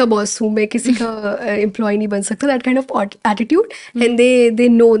 मैं खुद का boss हूँ, मैं किसी का employee नहीं बन सकता, that kind of attitude. And they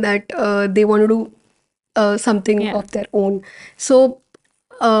know that they want to do something Yeah. of their own. So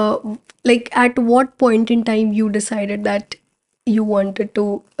uh, like at what point in time you decided that you wanted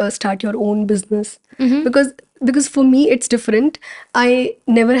to start your own business? Because for me it's different. I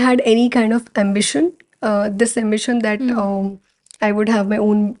never had any kind of ambition, this ambition that I would have my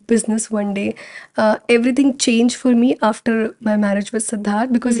own business one day. Everything changed for me after my marriage with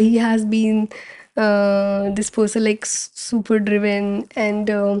Siddharth, because he has been this person like super driven, and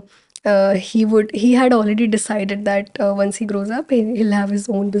he had already decided that once he grows up he'll have his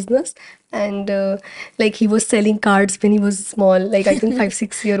own business. And like he was selling cards when he was small, like I think 5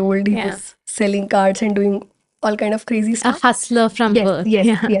 6 year old, he Yeah. was selling cards and doing all kind of crazy A stuff. hustler from Yes, birth. yes,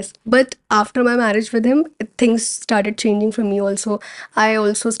 Yeah. yes. But after my marriage with him, things started changing for me also. I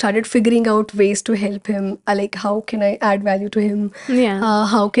also started figuring out ways to help him. Like, how can I add value to him? Yeah.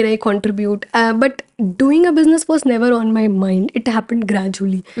 How can I contribute? But doing a business was never on my mind. It happened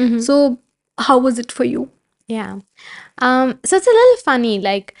gradually. So, how was it for you? Yeah. So it's a little funny,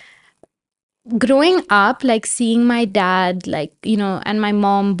 like growing up, like seeing my dad, like, and my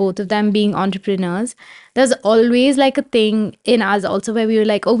mom, both of them being entrepreneurs, there's always like a thing in us also where we were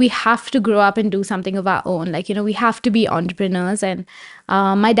like, oh, we have to grow up and do something of our own. Like, we have to be entrepreneurs. And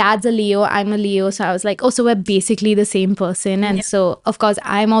my dad's a Leo, I'm a Leo. So I was like, oh, so we're basically the same person. And so, of course,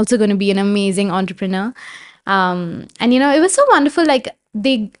 I'm also going to be an amazing entrepreneur. And it was so wonderful. Like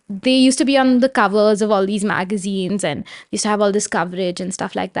they used to be on the covers of all these magazines and used to have all this coverage and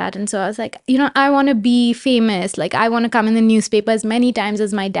stuff like that. And so I was like, I want to be famous. Like I want to come in the newspaper as many times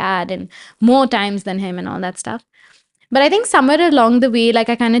as my dad and more times than him and all that stuff. But I think somewhere along the way, like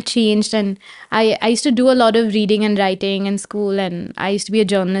I kind of changed, and I used to do a lot of reading and writing in school, and I used to be a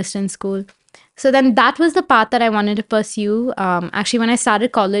journalist in school. So then that was the path that I wanted to pursue. Actually, when I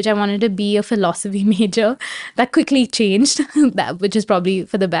started college, I wanted to be a philosophy major. That quickly changed, which is probably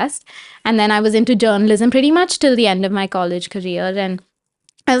for the best. And then I was into journalism pretty much till the end of my college career. And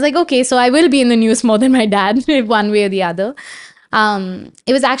I was like, okay, so I will be in the news more than my dad, one way or the other.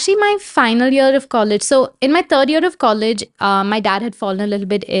 It was actually my final year of college. So in my third year of college, my dad had fallen a little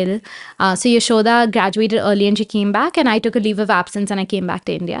bit ill. So Yashoda graduated early and she came back, and I took a leave of absence and I came back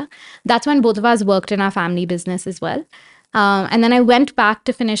to India. That's when both of us worked in our family business as well. And then I went back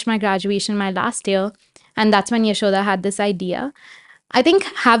to finish my graduation my last year. And that's when Yashoda had this idea. I think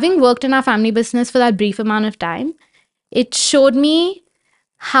having worked in our family business for that brief amount of time, it showed me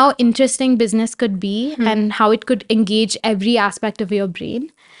how interesting business could be and how it could engage every aspect of your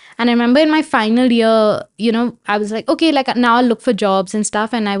brain. And I remember in my final year, I was like, okay, like now I'll look for jobs and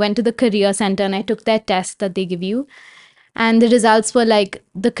stuff. And I went to the career center and I took their test that they give you. And the results were like,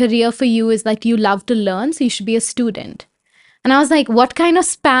 the career for you is like, you love to learn, so you should be a student. And I was like, what kind of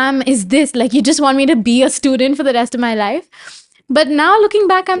spam is this? Like, you just want me to be a student for the rest of my life? But now looking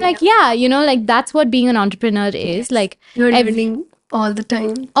back, I'm like, yeah, like that's what being an entrepreneur is. Like, You're learning all the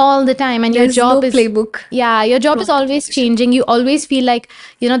time. all the time, and There's your job no is playbook. yeah, your job is always changing. You always feel like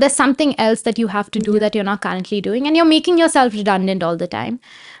there's something else that you have to do that you're not currently doing, and you're making yourself redundant all the time.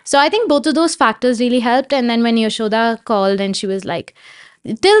 So I think both of those factors really helped. And then when Yashoda called and she was like,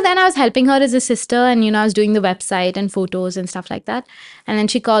 till then I was helping her as a sister, and I was doing the website and photos and stuff like that. And then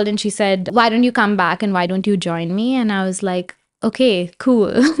she called and she said, why don't you come back and why don't you join me? And I was like, okay,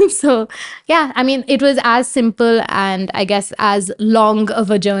 cool. So, yeah, I mean, it was as simple and I guess as long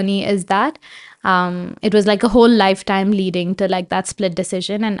of a journey as that. It was like a whole lifetime leading to like that split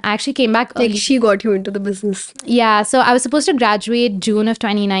decision. And I actually came back Like early. she got you into the business. Yeah, so I was supposed to graduate June of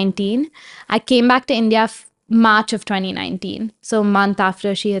 2019. I came back to India March of 2019. So a month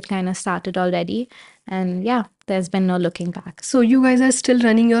after she had kind of started already. And yeah, there's been no looking back. So you guys are still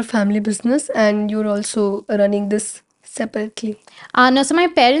running your family business and you're also running this separately. No, so my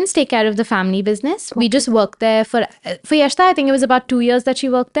parents take care of the family business. We just work there for Yashta, I think it was about 2 years that she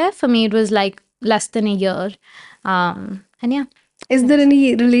worked there. For me, it was like less than a year. And yeah. Is there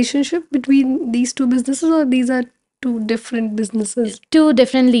any relationship between these two businesses or these are two different businesses? Two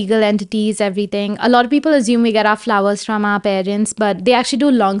different legal entities, everything. A lot of people assume we get our flowers from our parents, but they actually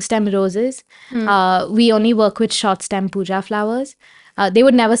do long stem roses. We only work with short stem puja flowers. They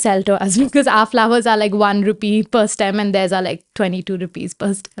would never sell to us because our flowers are like 1 rupee per stem and theirs are like 22 rupees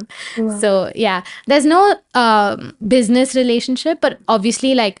per stem. Wow. So yeah, there's no business relationship, but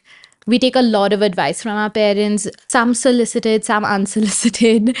obviously like we take a lot of advice from our parents, some solicited, some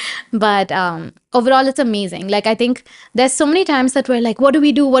unsolicited, but overall it's amazing. Like I think there's so many times that we're like, what do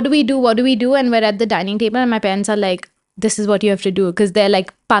we do, what do we do, what do we do, and we're at the dining table and my parents are like, this is what you have to do, because they're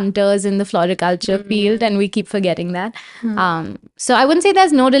like punters in the floriculture field and we keep forgetting that. So I wouldn't say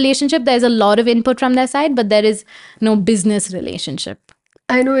there's no relationship. There's a lot of input from their side, but there is no business relationship.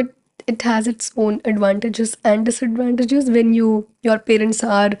 I know it has its own advantages and disadvantages when your parents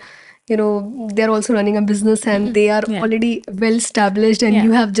are, they're also running a business and they are already well established and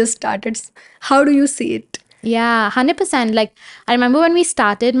you have just started. How do you see it? Yeah, 100%. Like I remember when we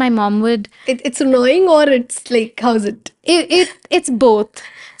started, my mom would It's annoying or it's like, how's it? it's both.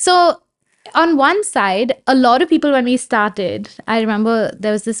 So on one side, a lot of people when we started, I remember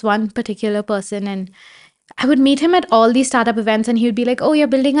there was this one particular person and I would meet him at all these startup events and he would be like, oh, you're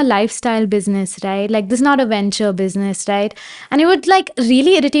building a lifestyle business, right? Like this is not a venture business, right? And it would like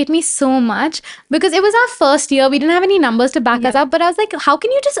really irritate me so much because it was our first year. We didn't have any numbers to back us up, but I was like, how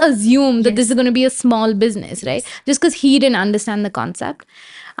can you just assume that this is going to be a small business, right? Just because he didn't understand the concept.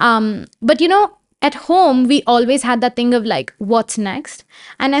 But at home, we always had that thing of like, what's next?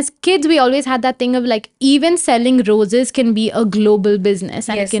 And as kids, we always had that thing of like, even selling roses can be a global business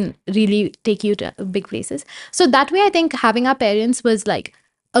and it can really take you to big places. So that way, I think having our parents was like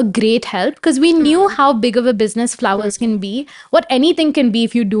a great help because we knew how big of a business flowers can be, what anything can be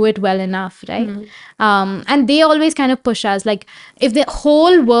if you do it well enough, right? And they always kind of push us. Like if the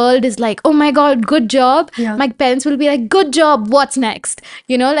whole world is like, oh my God, good job, my parents will be like, good job, what's next?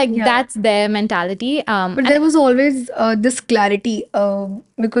 That's their mentality. But there was always this clarity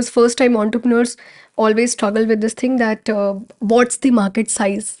because first time entrepreneurs always struggle with this thing that what's the market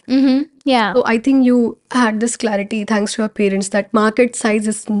size? Yeah. So I think you had this clarity thanks to your parents that market size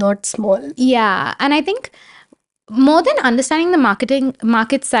is not small. Yeah. And I think more than understanding the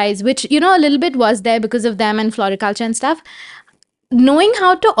market size, which, a little bit was there because of them and floriculture and stuff, knowing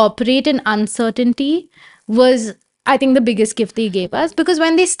how to operate in uncertainty was, I think, the biggest gift they gave us. Because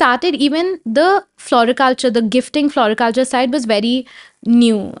when they started, even the floriculture, the gifting floriculture side was very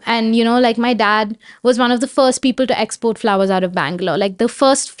new. And, like my dad was one of the first people to export flowers out of Bangalore. Like the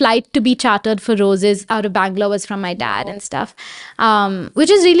first flight to be chartered for roses out of Bangalore was from my dad and stuff,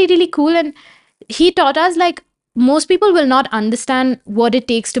 which is really, really cool. And he taught us like, most people will not understand what it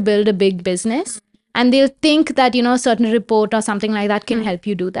takes to build a big business. And they'll think that, a certain report or something like that can help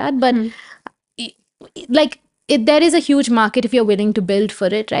you do that. But there is a huge market if you're willing to build for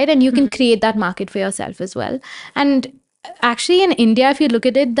it, right? And you can create that market for yourself as well. And actually in India, if you look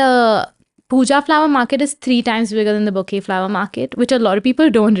at it, the puja flower market is 3 times bigger than the bouquet flower market, which a lot of people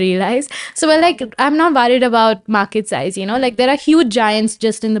don't realize. So we're like, I'm not worried about market size, like there are huge giants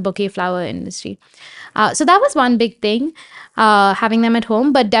just in the bouquet flower industry. So that was one big thing, having them at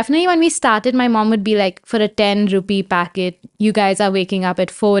home. But definitely when we started, my mom would be like, for a 10 rupee packet, you guys are waking up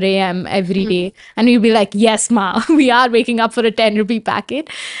at 4 a.m. every day. And we'd be like, yes, ma, we are waking up for a 10 rupee packet.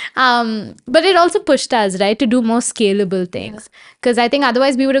 But it also pushed us, right, to do more scalable things. Because I think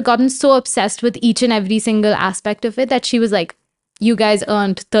otherwise we would have gotten so obsessed with each and every single aspect of it that she was like, you guys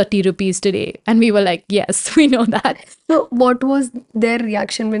earned 30 rupees today. And we were like, yes, we know that. So what was their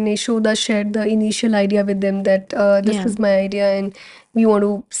reaction when Yashoda shared the initial idea with them that this is my idea and we want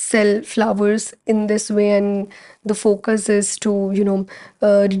to sell flowers in this way and the focus is to,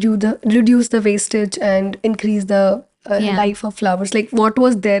 reduce the wastage and increase the life of flowers. Like what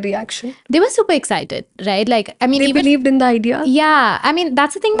was their reaction? They were super excited, right? Like, I mean, they believed in the idea. Yeah. I mean,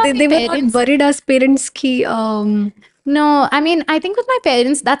 that's the thing about they were not worried as parents ki, No, I mean, I think with my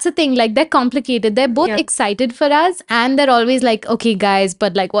parents, that's the thing. Like, they're complicated. They're both Yeah. excited for us, and they're always like, okay, guys,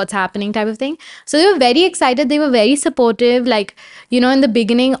 but like, what's happening type of thing. So they were very excited. They were very supportive. Like, in the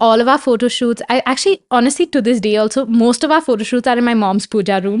beginning, all of our photo shoots, I actually, honestly, to this day, also, most of our photo shoots are in my mom's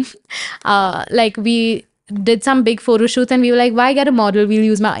puja room. Like, we did some big photo shoots, and we were like, why get a model? We'll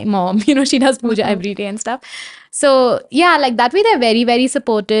use my mom. She does puja every day and stuff. So yeah, like that way they're very, very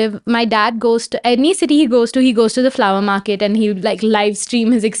supportive. My dad goes to any city he goes to the flower market and he like live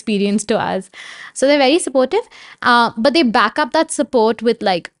stream his experience to us. So they're very supportive. But they back up that support with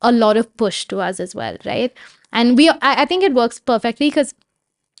like a lot of push to us as well, right? And I think it works perfectly because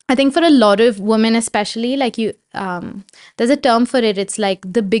I think for a lot of women, especially, like there's a term for it. It's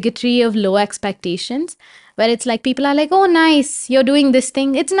like the bigotry of low expectations, where it's like people are like, oh, nice, you're doing this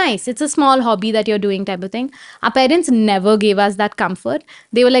thing. It's nice. It's a small hobby that you're doing, type of thing. Our parents never gave us that comfort.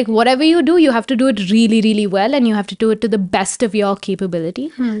 They were like, whatever you do, you have to do it really, really well, and you have to do it to the best of your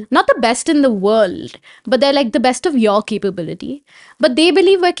capability. Not the best in the world, but they're like the best of your capability. But they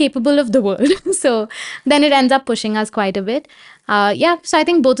believe we're capable of the world. So then it ends up pushing us quite a bit. Yeah, so I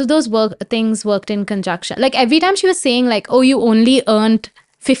think both of those things worked in conjunction. Like every time she was saying like, oh, you only earned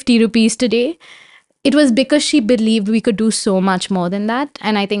 50 rupees today, it was because she believed we could do so much more than that.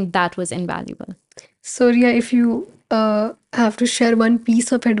 And I think that was invaluable. So, Ria, if you have to share one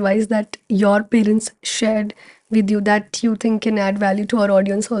piece of advice that your parents shared with you that you think can add value to our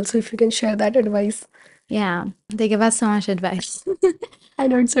audience, also, if you can share that advice. Yeah, they give us so much advice. I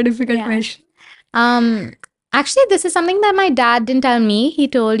know it's a difficult Yeah. question. Actually, this is something that my dad didn't tell me. He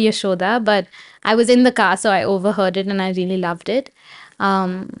told Yashoda, but I was in the car, so I overheard it and I really loved it.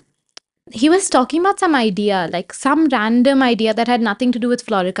 He was talking about some idea, like some random idea that had nothing to do with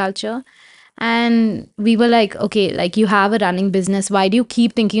floriculture. And we were like, okay, like you have a running business. Why do you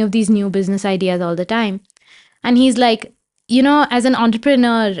keep thinking of these new business ideas all the time? And he's like, as an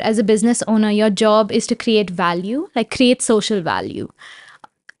entrepreneur, as a business owner, your job is to create value, like create social value,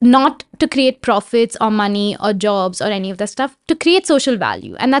 not to create profits or money or jobs or any of that stuff, to create social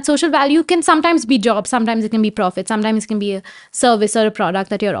value. And that social value can sometimes be jobs, sometimes it can be profit, sometimes it can be a service or a product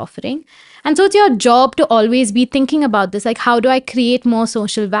that you're offering. And so it's your job to always be thinking about this, like, how do I create more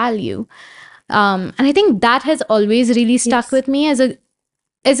social value? And I think that has always really stuck with me as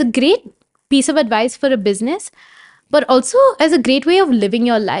a great piece of advice for a business, but also as a great way of living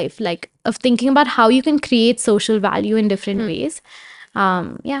your life, like of thinking about how you can create social value in different ways.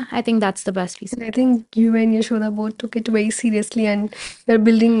 Yeah, I think that's the best piece. And I think you and Yashoda both took it very seriously, and you're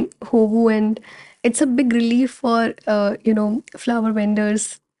building Hoovu, and it's a big relief for flower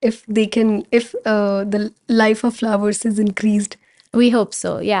vendors if the life of flowers is increased. We hope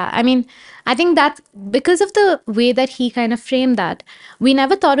so. Yeah. I mean, I think that because of the way that he kind of framed that, we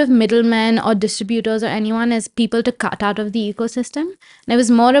never thought of middlemen or distributors or anyone as people to cut out of the ecosystem. And it was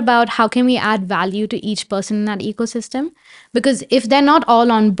more about how can we add value to each person in that ecosystem? Because if they're not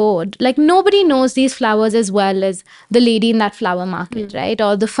all on board, like nobody knows these flowers as well as the lady in that flower market, right?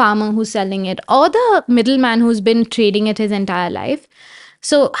 Or the farmer who's selling it, or the middleman who's been trading it his entire life.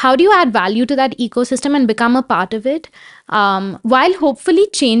 So, how do you add value to that ecosystem and become a part of it while hopefully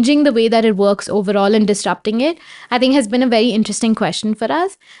changing the way that it works overall and disrupting it? I think has been a very interesting question for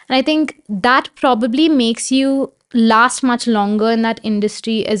us. And I think that probably makes you last much longer in that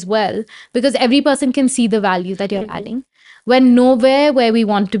industry as well, because every person can see the value that you're adding. We're nowhere where we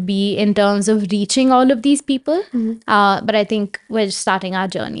want to be in terms of reaching all of these people. But I think we're just starting our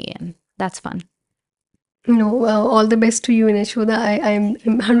journey and that's fun. No, all the best to you and Yashoda. I'm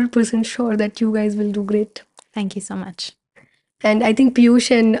 100% sure that you guys will do great. Thank you so much. And I think Piyush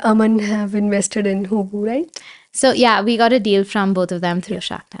and Aman have invested in Hoovu, right? So yeah, we got a deal from both of them through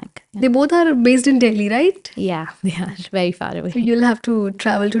Shark Tank. They both are based in Delhi, right? Yeah, they are very far away. So you'll have to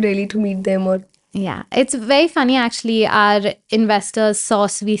travel to Delhi to meet them, or Yeah, it's very funny actually. Our investors,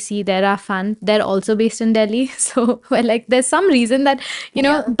 Source VC, there are fund. They're also based in Delhi. So we're like, there's some reason that,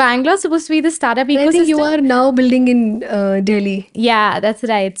 Bangalore's supposed to be the startup ecosystem. I think you are now building in Delhi. Yeah, that's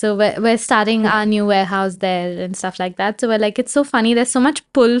right. So we're starting our new warehouse there and stuff like that. So we're like, it's so funny. There's so much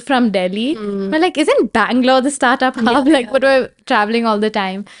pull from Delhi. We're like, isn't Bangalore the startup hub? But we're traveling all the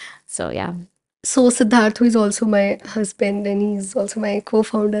time. So yeah. So Siddharth, who is also my husband and he's also my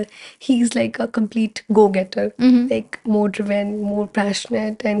co-founder, he's like a complete go-getter, like more driven, more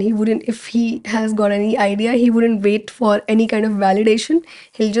passionate, and he wouldn't, if he has got any idea, he wouldn't wait for any kind of validation.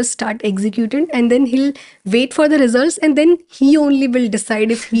 He'll just start executing, and then he'll wait for the results, and then he only will decide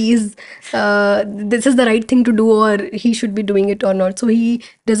if he is this is the right thing to do or he should be doing it or not. So he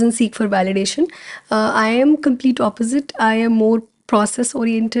doesn't seek for validation. I am complete opposite. I am more process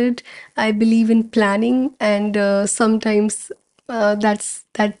oriented. I believe in planning, and sometimes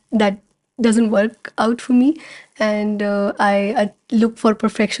that doesn't work out for me, and I look for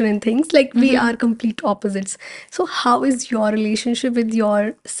perfection in things. Like we are complete opposites. So how is your relationship with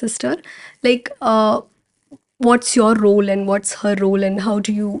your sister? Like what's your role and what's her role, and how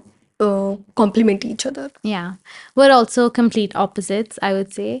do you complement each other? Yeah, we're also complete opposites, I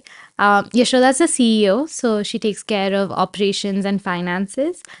would say. Yashoda's the CEO, so she takes care of operations and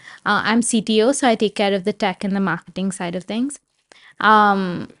finances. I'm CTO, so I take care of the tech and the marketing side of things.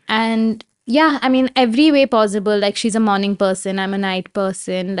 And yeah, I mean, every way possible. Like, she's a morning person, I'm a night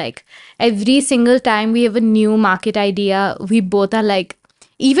person. Like, every single time we have a new market idea, we both are like,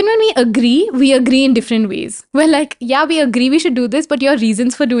 even when we agree in different ways. We're like, yeah, we agree we should do this, but your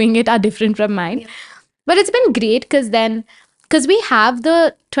reasons for doing it are different from mine. Yeah. But it's been great because we have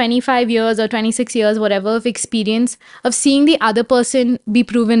the 25 years or 26 years, whatever, of experience of seeing the other person be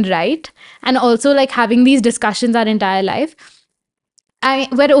proven right. And also like having these discussions our entire life.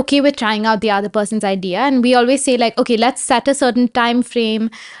 We're okay with trying out the other person's idea, and we always say like, okay, let's set a certain time frame,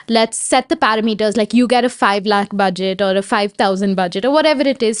 let's set the parameters, like you get a 5 lakh budget or a 5,000 budget or whatever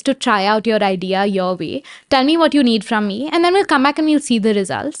it is to try out your idea your way. Tell me what you need from me, and then we'll come back and we'll see the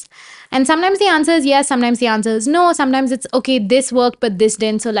results. And sometimes the answer is yes, sometimes the answer is no, sometimes it's okay, this worked but this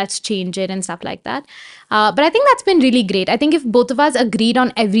didn't, so let's change it and stuff like that. But I think that's been really great. I think if both of us agreed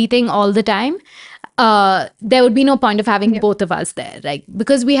on everything all the time, there would be no point of having both of us there, like,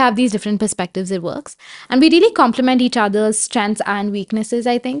 because we have these different perspectives, it works. And we really complement each other's strengths and weaknesses,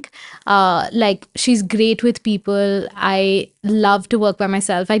 I think. Like, she's great with people. I love to work by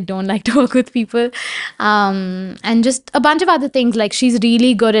myself. I don't like to work with people. And just a bunch of other things. Like, she's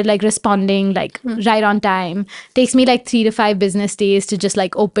really good at like responding like right on time. Takes me like 3 to 5 business days to just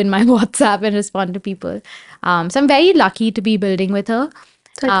like open my WhatsApp and respond to people. So I'm very lucky to be building with her.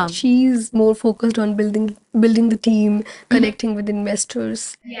 So I think she's more focused on building the team, connecting with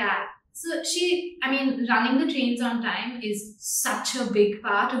investors. Yeah. So I mean, running the trains on time is such a big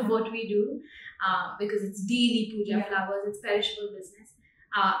part of what we do, because it's daily puja flowers, it's perishable business.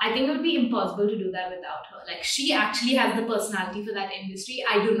 I think it would be impossible to do that without her. Like, she actually has the personality for that industry.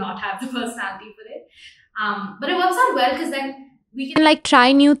 I do not have the personality for it. But it works out well because then we can like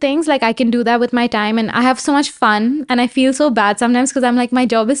try new things. Like, I can do that with my time, and I have so much fun, and I feel so bad sometimes because I'm like, my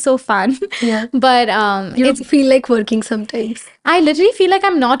job is so fun. Yeah. But You don't feel like working sometimes. I literally feel like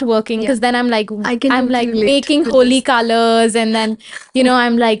I'm not working, because then I'm like, I can I'm totally like relate making with holy this. colors, and then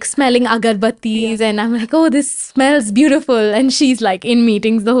I'm like smelling agarbattis, and I'm like, oh, this smells beautiful, and she's like in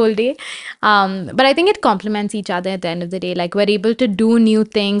meetings the whole day. But I think it complements each other at the end of the day. Like, we're able to do new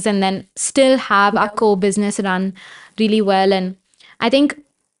things and then still have our core business run really well. And I think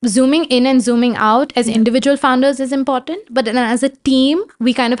zooming in and zooming out as individual founders is important, but then as a team,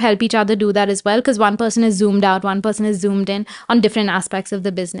 we kind of help each other do that as well, because one person is zoomed out, one person is zoomed in on different aspects of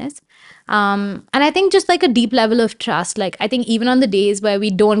the business. And I think just like a deep level of trust. Like, I think even on the days where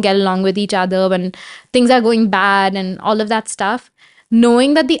we don't get along with each other, when things are going bad and all of that stuff,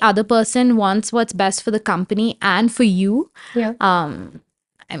 knowing that the other person wants what's best for the company and for you.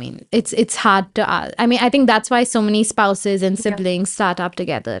 I mean, it's hard to ask. I mean, I think that's why so many spouses and siblings start up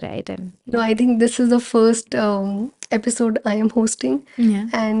together, right? And No, I think this is the first episode I am hosting. Yeah.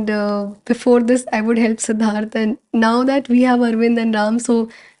 And before this, I would help Siddharth. And now that we have Arvind and Ram, so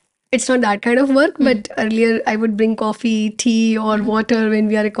it's not that kind of work. But earlier, I would bring coffee, tea, or water when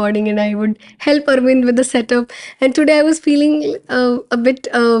we are recording, and I would help Arvind with the setup. And today, I was feeling a bit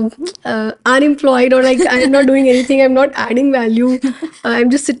unemployed, or like I'm not doing anything. I'm not adding value. I'm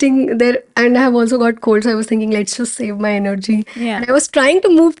just sitting there, and I have also got cold. So I was thinking, let's just save my energy. Yeah. And I was trying to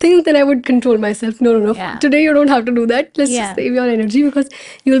move things, then I would control myself. No. Yeah. Today you don't have to do that. Let's Yeah. just save your energy, because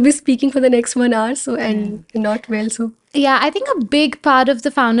you will be speaking for the next 1 hour. So and not well. So yeah, I think a big part of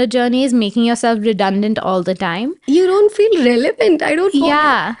the founder journey is making yourself redundant all the time. you don't feel relevant. I don't know.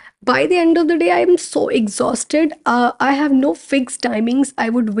 Yeah. By the end of the day, I am so exhausted. I have no fixed timings. I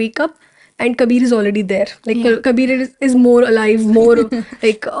would wake up and Kabir is already there. Like Kabir is more alive, more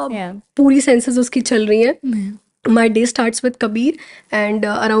like पूरी senses उसकी चल रही हैं. My day starts with Kabir, and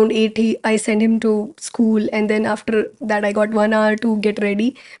around 8 I send him to school, and then after that I got 1 hour to get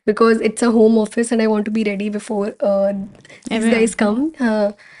ready, because it's a home office and I want to be ready before these guys come.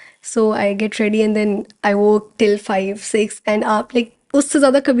 So I get ready, and then I work till 5, 6, and like उससे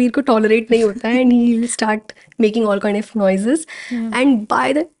ज़्यादा कबीर को tolerate नहीं होता है, and he will start making all kind of noises. And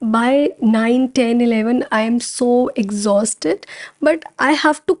bye 9, 10, 11 I am so exhausted, but I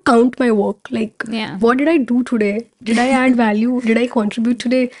have to count my work, like Yeah. what did I do today, did I add value, did I contribute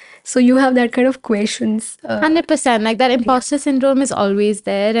today? So you have that kind of questions. 100%. Like that imposter syndrome is always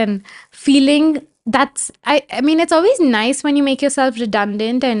there, and feeling I mean, it's always nice when you make yourself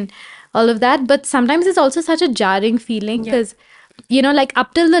redundant and all of that, but sometimes it's also such a jarring feeling because, like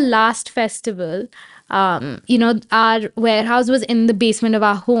up till the last festival, our warehouse was in the basement of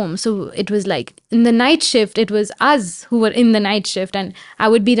our home. So it was like in the night shift, it was us who were in the night shift, and I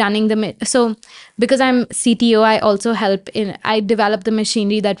would be running so because I'm CTO, I also I develop the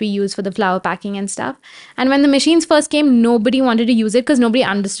machinery that we use for the flower packing and stuff. And when the machines first came, nobody wanted to use it because nobody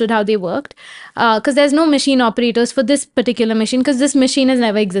understood how they worked. Because there's no machine operators for this particular machine, because this machine has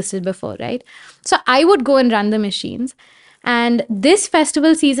never existed before, right? So I would go and run the machines. And this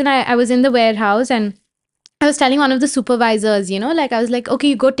festival season, I was in the warehouse, and I was telling one of the supervisors, like I was like, okay,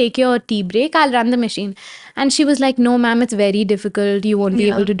 you go take your tea break, I'll run the machine. And she was like, no, ma'am, it's very difficult. You won't be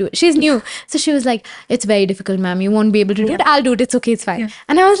able to do it. She's new. So she was like, it's very difficult, ma'am. You won't be able to do it. I'll do it. It's okay. It's fine.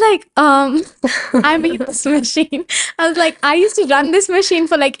 And I was like, I made this machine. I was like, I used to run this machine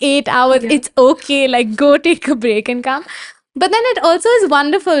for like 8 hours. It's okay. Like, go take a break and come. But then it also is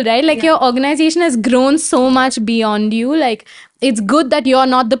wonderful, right? Like your organization has grown so much beyond you. Like it's good that you're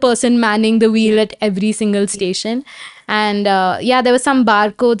not the person manning the wheel at every single station. And there was some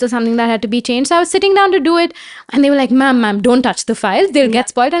barcodes or something that had to be changed. So I was sitting down to do it, and they were like, ma'am, don't touch the files. They'll get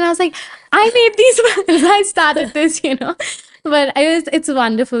spoiled. And I was like, I made these files. I started this. But it's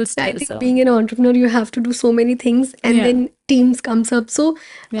wonderful still. I think being an entrepreneur, you have to do so many things, and then teams comes up. So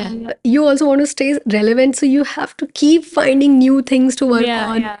you also want to stay relevant. So you have to keep finding new things to work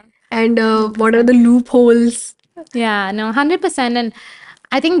on. And what are the loopholes? Yeah, no, 100%. And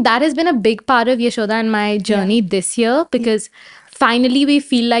I think that has been a big part of Yashoda and my journey this year, because finally we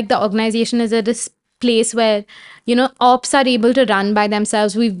feel like the organization is at this place where, ops are able to run by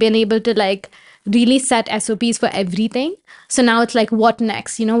themselves. We've been able to like really set SOPs for everything. So now it's like, what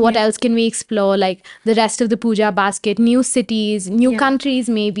next? What else can we explore? Like the rest of the Puja basket, new cities, new countries,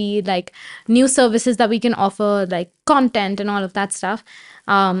 maybe like new services that we can offer, like content and all of that stuff.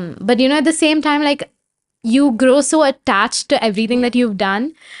 But at the same time, like you grow so attached to everything that you've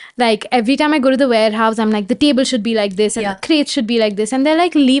done. Like every time I go to the warehouse, I'm like, the table should be like this and the crates should be like this. And they're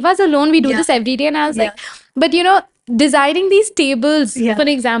like, leave us alone. We do this every day. And I was like, but designing these tables, for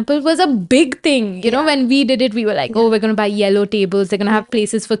example, was a big thing. When we did it, we were like, oh, we're going to buy yellow tables. They're going to have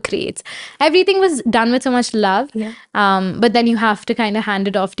places for crates. Everything was done with so much love. But then you have to kind of hand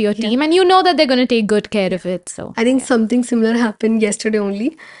it off to your team, and that they're going to take good care of it. So I think something similar happened yesterday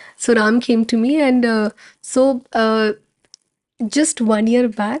only. So Ram came to me, and just 1 year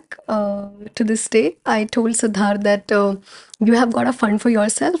back to this day, I told Siddharth that you have got a fund for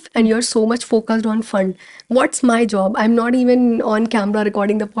yourself and you're so much focused on fund. What's my job? I'm not even on camera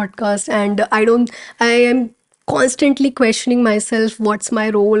recording the podcast, and I am constantly questioning myself, what's my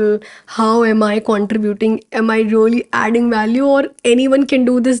role, how am I contributing, am I really adding value, or anyone can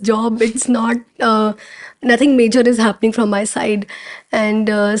do this job, it's not nothing major is happening from my side. And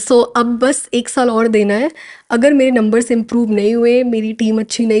so अब बस 1 साल और देना है. अगर मेरे numbers improve नहीं हुए, मेरी टीम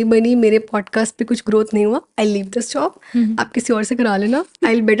अच्छी नहीं बनी, मेरे पॉडकास्ट पे कुछ ग्रोथ नहीं हुआ, आई लीव दिस जॉब. आप किसी और से करा लेना.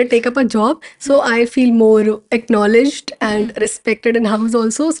 I will better take up a job so I feel more acknowledged and respected in house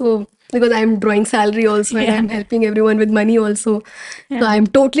also. So because I'm drawing salary also, and I'm helping everyone with money also. So I'm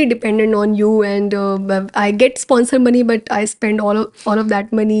totally dependent on you, and I get sponsor money, but I spend all of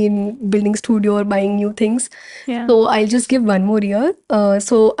that money in building studio or buying new things. So I'll just give 1 more year.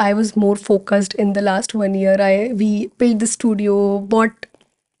 So I was more focused in the last 1 year. We built the studio, bought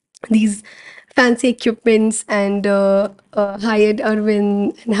these fancy equipments, and hired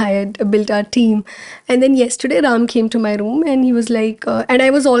Arvind and built our team. And then yesterday Ram came to my room, and he was like, and I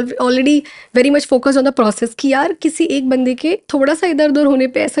was already very much focused on the process कि यार किसी एक बंदे के थोड़ा सा इधर उधर होने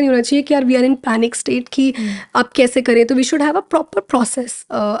पे ऐसा नहीं होना चाहिए कि यार we are in panic state कि आप कैसे करें. तो we should have a proper process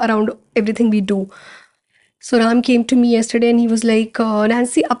around everything we do. So Ram came to me yesterday, and he was like,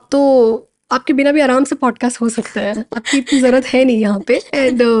 Nancy, अब तो आपके बिना भी आराम से पॉडकास्ट हो सकता है, आपकी इतनी ज़रूरत है नहीं यहाँ पे.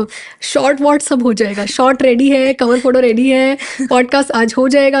 एंड शॉर्ट वॉट सब हो जाएगा, शॉर्ट रेडी है, कवर फोटो रेडी है, पॉडकास्ट आज हो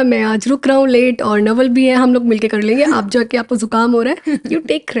जाएगा. मैं आज रुक रहा हूँ लेट, और नवल भी है, हम लोग मिलके कर लेंगे. आप जाके आपको जुकाम हो रहा है, यू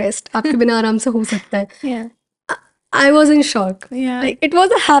टेक रेस्ट, आपके बिना आराम से हो सकता है. I was in shock. Like it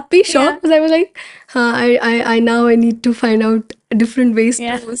was a happy shock because I was like, I now I need to find out different ways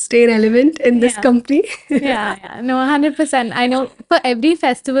Yeah. to stay relevant in this Yeah. company. Yeah. No, 100%. I know for every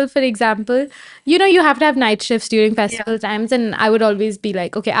festival, for example, you have to have night shifts during festival times. And I would always be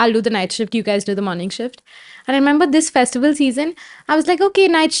like, okay, I'll do the night shift. You guys do the morning shift. And I remember this festival season, I was like, okay,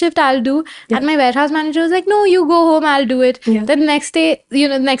 night shift, I'll do. And my warehouse manager was like, no, you go home, I'll do it. Yeah. Then the next day,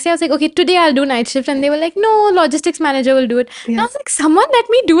 the next day I was like, okay, today I'll do night shift. And they were like, no, logistics manager will do it. And I was like, someone let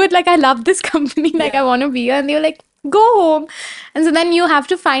me do it. Like, I love this company. Like, I want to be here. And they were like, go home. And so then you have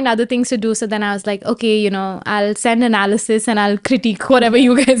to find other things to do. So then I was like, okay, I'll send analysis and I'll critique whatever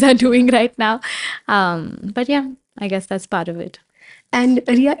you guys are doing right now. But yeah, I guess that's part of it. And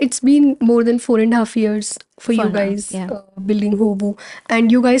Rhea, it's been more than 4.5 years for you now, guys yeah. building Hoovu. And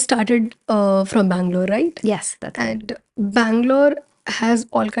you guys started from Bangalore, right? Yes, that's right. And Bangalore has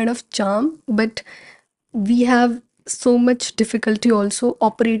all kind of charm, but we have so much difficulty also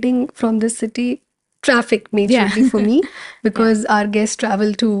operating from this city. Traffic majorly for me, because our guests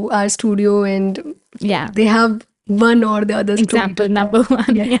travel to our studio and Yeah. they have one or the other story Example to number tell.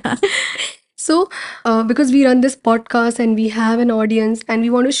 one. Yeah. So, because we run this podcast and we have an audience and we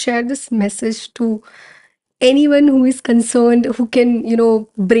want to share this message to anyone who is concerned, who can,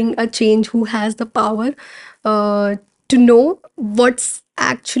 bring a change, who has the power to know what's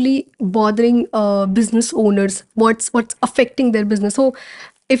actually bothering business owners, what's affecting their business. So,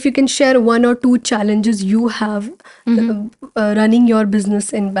 if you can share one or two challenges you have running your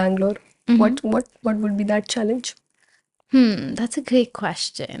business in Bangalore, what would be that challenge? That's a great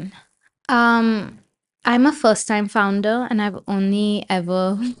question. I'm a first-time founder and I've only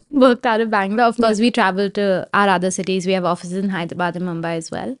ever worked out of Bangalore. Of course, we travel to our other cities. We have offices in Hyderabad and Mumbai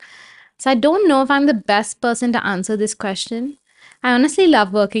as well. So I don't know if I'm the best person to answer this question. I honestly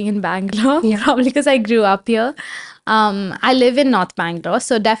love working in Bangalore, probably because I grew up here. I live in North Bangalore,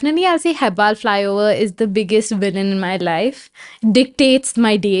 so definitely I'll say Hebbal flyover is the biggest villain in my life. Dictates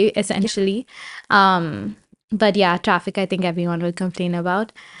my day, essentially. But yeah, traffic, I think everyone will complain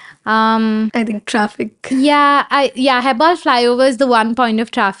about. I think traffic. Hebbal flyover is the one point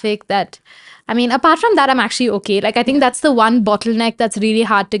of traffic that, I mean, apart from that, I'm actually okay. Like, I think that's the one bottleneck that's really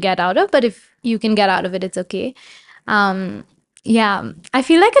hard to get out of, but if you can get out of it, it's okay. I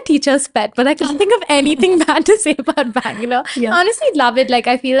feel like a teacher's pet, but I can't think of anything bad to say about Bangalore. Yeah. Honestly, love it. Like,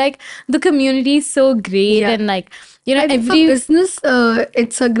 I feel like the community is so great and like, I think for business,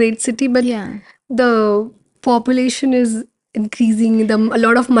 it's a great city, but the population is increasing. A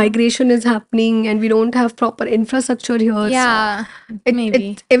lot of migration is happening, and we don't have proper infrastructure here. Yeah, so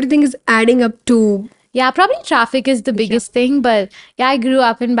maybe. Everything is adding up to. Yeah, probably traffic is the biggest thing, but yeah, I grew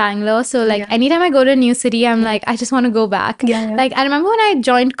up in Bangalore, so like anytime I go to a new city, I'm like, I just want to go back. Like, I remember when I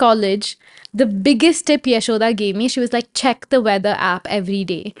joined college, the biggest tip Yashoda gave me, she was like, check the weather app every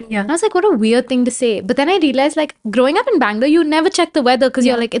day. And I was like, what a weird thing to say. But then I realized, like, growing up in Bangalore, you never check the weather because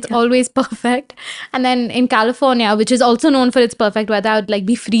you're like, it's always perfect. And then in California, which is also known for its perfect weather, I would like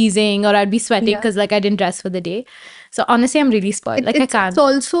be freezing or I'd be sweating because like I didn't dress for the day. So honestly, I'm really spoiled. Like, I can't. It's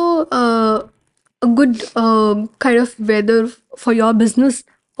also a good kind of weather for your business,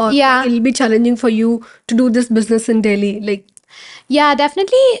 or it'll be challenging for you to do this business in Delhi. Like, yeah,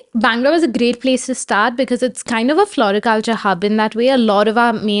 definitely Bangalore is a great place to start because it's kind of a floriculture hub in that way. A lot of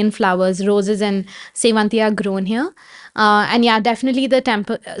our main flowers, roses and sevanti, are grown here. And yeah, definitely the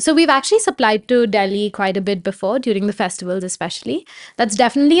temple. So we've actually supplied to Delhi quite a bit before during the festivals, especially. That's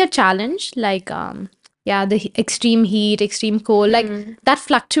definitely a challenge. Like, the extreme heat, extreme cold, like that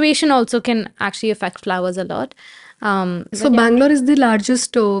fluctuation also can actually affect flowers a lot. So Bangalore is the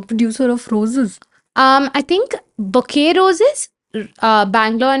largest producer of roses. I think bouquet roses,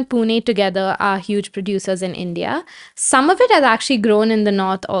 Bangalore and Pune together are huge producers in India. Some of it has actually grown in the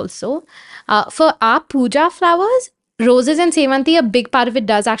north also. For our puja flowers, roses and sevanti, a big part of it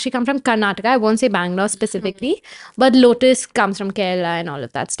does actually come from Karnataka. I won't say Bangalore specifically, but lotus comes from Kerala and all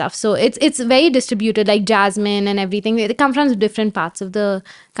of that stuff. So it's very distributed, like jasmine and everything. They come from different parts of the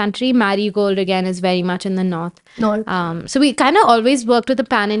country. Marigold again is very much in the north. So we kind of always worked with a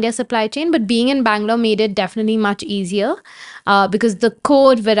pan-India supply chain, but being in Bangalore made it definitely much easier because the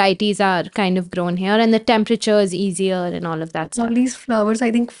core varieties are kind of grown here and the temperature is easier and all of that stuff. All these flowers,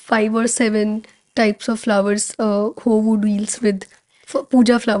 I think 5 or 7 types of flowers Hoovu deals with, for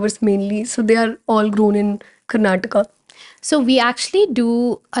puja flowers mainly. So they are all grown in Karnataka. So we actually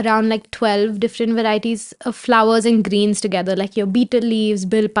do around like 12 different varieties of flowers and greens together, like your beetle leaves,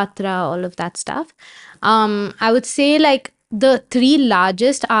 bill patra, all of that stuff. I would say like the 3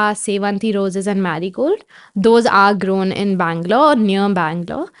 largest are sevanti, roses and marigold. Those are grown in Bangalore or near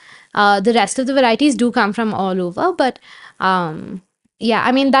Bangalore. The rest of the varieties do come from all over, but yeah,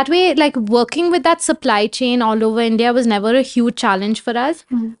 I mean, that way, like working with that supply chain all over India was never a huge challenge for us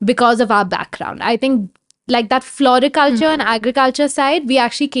because of our background. I think like that floriculture and agriculture side, we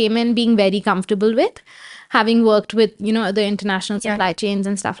actually came in being very comfortable with, having worked with, you know, the international supply chains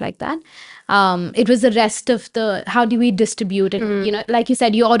and stuff like that. It was the rest of the, how do we distribute it? You know, like you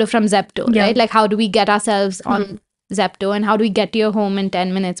said, you order from Zepto, right? Like how do we get ourselves on Zepto, and how do we get to your home in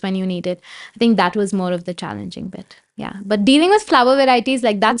 10 minutes when you need it? I think that was more of the challenging bit. Yeah. But dealing with flower varieties,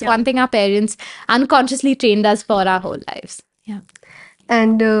 like that's one thing our parents unconsciously trained us for our whole lives. Yeah.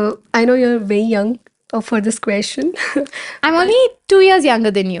 And I know you're very young for this question. I'm only 2 years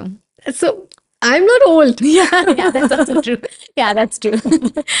younger than you. So I'm not old. Yeah, that's also true. Yeah, that's true.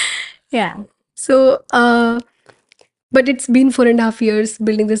 Yeah. So, but it's been 4.5 years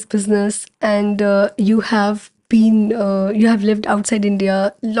building this business, and you have you have lived outside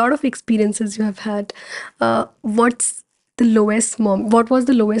India. A lot of experiences you have had. What's the lowest What was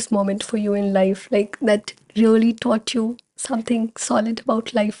the lowest moment for you in life, like that really taught you something solid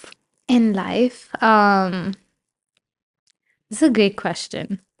about life? In life, this is a great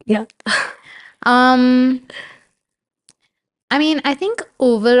question. Yeah. Um, I mean, I think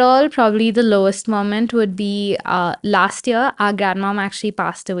overall, probably the lowest moment would be last year, our grandmom actually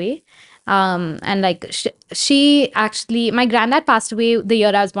passed away. And like she actually, my granddad passed away the year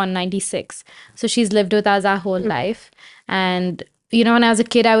I was 196. So she's lived with us our whole life. And, you know, when I was a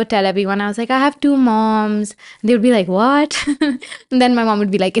kid, I would tell everyone, I was like, I have two moms. And they would be like, what? And then my mom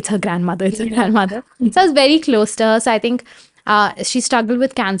would be like, it's her grandmother, it's her grandmother. So I was very close to her. So I think she struggled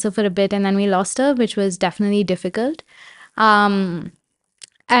with cancer for a bit, and then we lost her, which was definitely difficult. And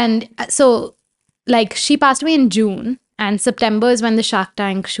so like she passed away in June, and September is when the Shark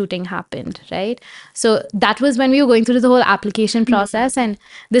Tank shooting happened, right? So that was when we were going through the whole application process. And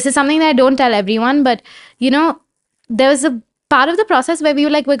this is something that I don't tell everyone, but you know, there was a part of the process where we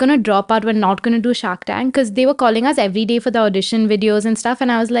were like, we're going to drop out, we're not going to do Shark Tank, because they were calling us every day for the audition videos and stuff.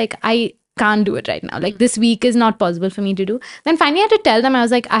 And I was like, I can't do it right now. Like this week is not possible for me to do. Then finally I had to tell them, I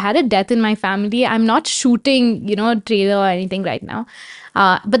was like, I had a death in my family. I'm not shooting, you know, a trailer or anything right now.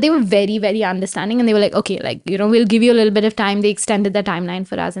 But they were very, very understanding, and they were like, okay, like, you know, we'll give you a little bit of time. They extended the timeline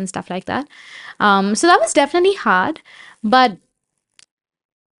for us and stuff like that. So that was definitely hard, but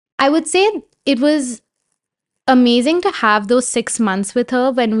I would say it was amazing to have those 6 months with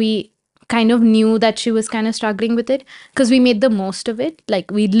her when we kind of knew that she was kind of struggling with it, because we made the most of it. Like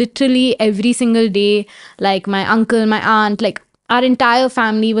we literally every single day, like my uncle, my aunt, like our entire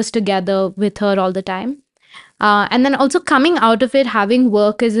family was together with her all the time. And then also coming out of it, having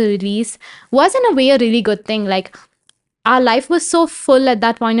work as a release was in a way a really good thing. Like our life was so full at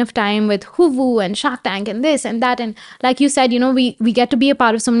that point of time with Hoovu and Shark Tank and this and that. And like you said, you know, we get to be a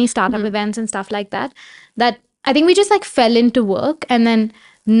part of so many startup events and stuff like that, that I think we just like fell into work. And then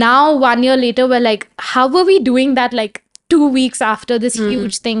now 1 year later, we're like, how were we doing that like 2 weeks after this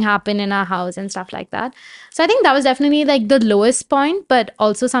huge thing happened in our house and stuff like that? So I think that was definitely like the lowest point, but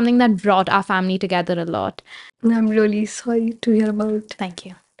also something that brought our family together a lot. I'm really sorry to hear about. Thank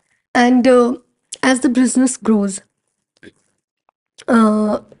you. And as the business grows,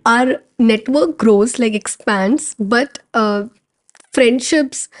 our network grows, like expands, but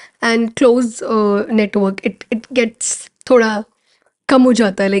friendships and close network, it gets thoda kam ho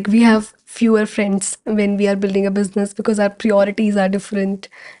jata hai. Like we have fewer friends when we are building a business because our priorities are different,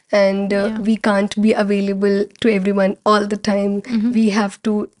 and we can't be available to everyone all the time. We have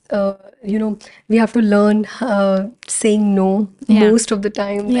to you know, we have to learn saying no most of the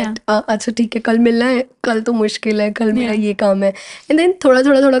time. Yeah. That अच्छा ठीक है, कल मिलना है, कल तो मुश्किल है, कल मेरा ये काम है, and then थोड़ा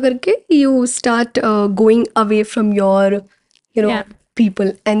करके you start going away from your, you know,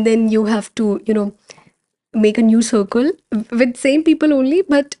 people, and then you have to, you know, make a new circle with same people only,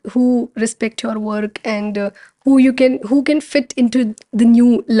 but who respect your work, and who can fit into the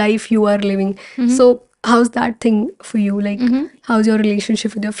new life you are living. So how's that thing for you? Like how's your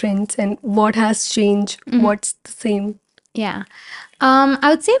relationship with your friends, and what has changed? What's the same? Yeah. I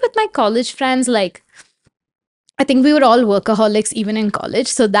would say with my college friends, like, I think we were all workaholics even in college,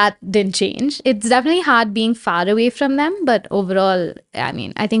 so that didn't change. It's definitely hard being far away from them, but overall, I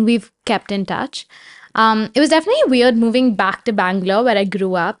mean, I think we've kept in touch. It was definitely weird moving back to Bangalore, where I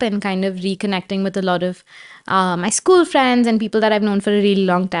grew up, and kind of reconnecting with a lot of my school friends and people that I've known for a really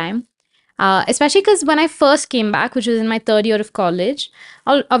long time. Especially because when I first came back, which was in my third year of college,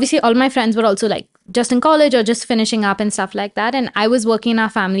 obviously all my friends were also like just in college or just finishing up and stuff like that. And I was working in our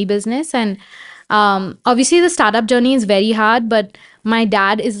family business. And obviously the startup journey is very hard, but my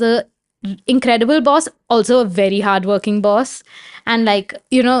dad is a incredible boss, also a very hardworking boss. And like,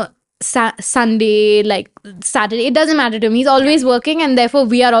 you know, Sunday, like Saturday, it doesn't matter to him. He's always working, and therefore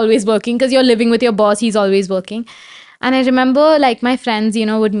we are always working because you're living with your boss. He's always working. And I remember like my friends,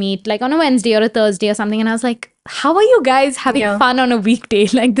 would meet like on a Wednesday or a Thursday or something. And I was like, how are you guys having fun on a weekday?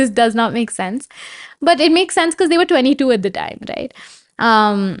 Like, this does not make sense. But it makes sense because they were 22 at the time, right?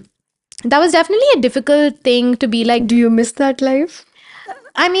 That was definitely a difficult thing to be like. Do you miss that life?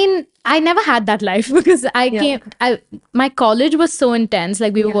 I mean, I never had that life because my college was so intense.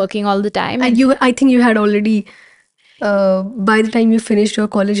 Like, we were working all the time. And I think you had already, by the time you finished your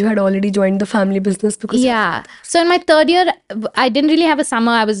college, you had already joined the family business because. Yeah. So in my third year, I didn't really have a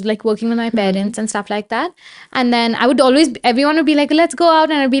summer. I was like working with my parents and stuff like that. And then I would everyone would be like, let's go out.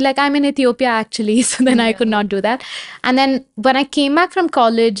 And I'd be like, I'm in Ethiopia actually. So then I could not do that. And then when I came back from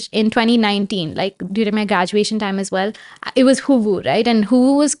college in 2019, like during my graduation time as well, it was Hoovu, right? And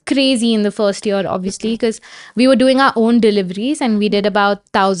Hoovu was crazy in the first year, obviously, because we were doing our own deliveries and we did about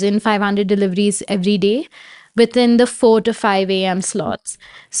 1,500 deliveries every day within the 4 to 5 a.m. slots.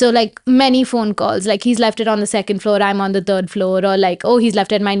 So like many phone calls, like he's left it on the second floor, I'm on the third floor, or like, oh, he's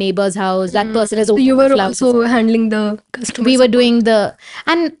left it at my neighbor's house, that person is So you were also handling the customer We were doing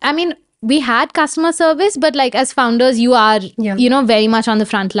and I mean, we had customer service, but like as founders, you are, very much on the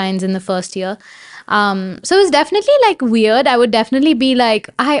front lines in the first year. So it was definitely like weird. I would definitely be like,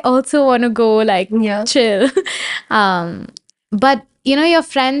 I also want to go like chill. But your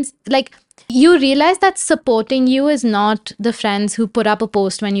friends, like, you realize that supporting you is not the friends who put up a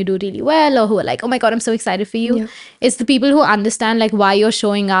post when you do really well or who are like, oh my God, I'm so excited for you. It's the people who understand like why you're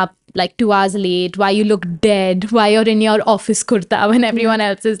showing up like 2 hours late, why you look dead, why you're in your office kurta when everyone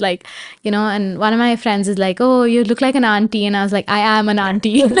else is like, and one of my friends is like, oh, you look like an auntie. And I was like, I am an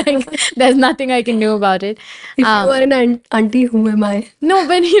auntie. Like, there's nothing I can do about it. If you are an auntie, who am I? No,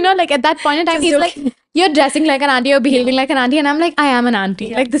 but like at that point in time, he's like, you're dressing like an auntie, you're behaving like an auntie. And I'm like, I am an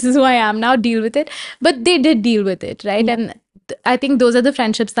auntie. Like, this is who I am now, deal with it. But they did deal with it, right? And I think those are the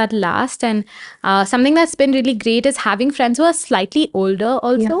friendships that last. And something that's been really great is having friends who are slightly older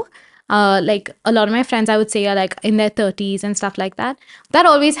also. Like a lot of my friends, I would say, are like in their 30s and stuff like that. That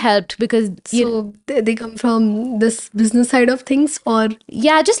always helped because they come from this business side of things, or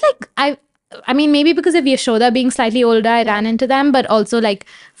just like I mean, maybe because of Yashoda being slightly older, I ran into them, but also like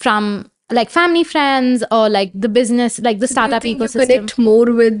from like family friends or like the business, like the startup ecosystem. You connect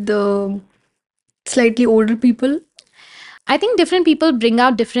more with the slightly older people? I think different people bring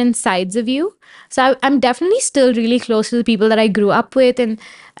out different sides of you. So I'm definitely still really close to the people that I grew up with, and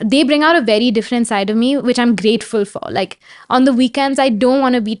they bring out a very different side of me, which I'm grateful for. Like on the weekends, I don't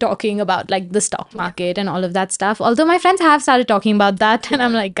want to be talking about like the stock market and all of that stuff. Although my friends have started talking about that, and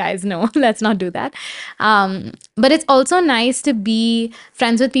I'm like, guys, no, let's not do that. But it's also nice to be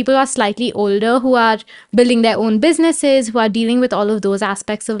friends with people who are slightly older, who are building their own businesses, who are dealing with all of those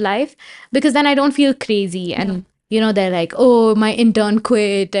aspects of life, because then I don't feel crazy and they're like, oh, my intern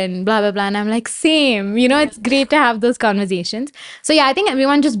quit and blah, blah, blah. And I'm like, same, it's great to have those conversations. So yeah, I think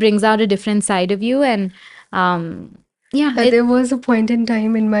everyone just brings out a different side of you. And there was a point in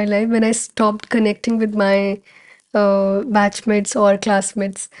time in my life when I stopped connecting with my batchmates or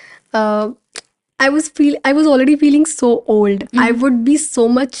classmates. I was already feeling so old. I would be so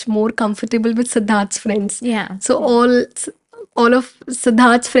much more comfortable with Siddharth's friends. Yeah. So all of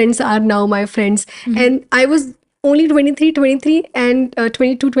Siddharth's friends are now my friends. And I was only 23 and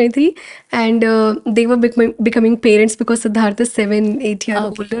 22, 23, and they were becoming parents because Siddharth is 7-8 years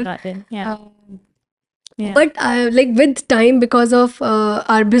older. Got it. Yeah. But like with time, because of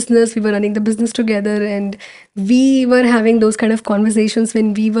our business, we were running the business together, and we were having those kind of conversations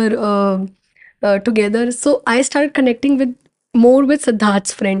when we were together. So I started connecting more with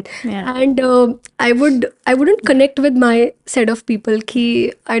Siddharth's friend, and I wouldn't connect with my set of people.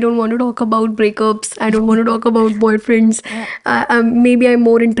 Ki I don't want to talk about breakups. I don't want to talk about boyfriends. Maybe I'm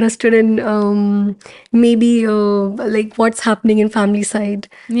more interested in maybe like what's happening in family side.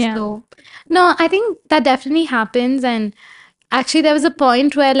 Yeah. So, no, I think that definitely happens. And actually, there was a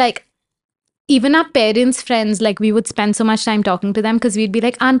point where like even our parents' friends, like we would spend so much time talking to them because we'd be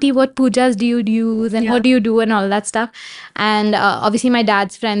like, auntie, what pujas do you use and what do you do and all that stuff. And obviously my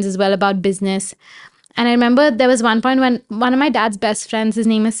dad's friends as well about business. And I remember there was one point when one of my dad's best friends, his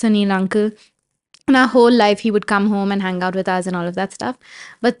name is Sunil Uncle, and our whole life he would come home and hang out with us and all of that stuff.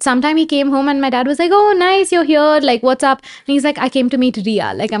 But sometime he came home and my dad was like, oh, nice, you're here. Like, what's up? And he's like, I came to meet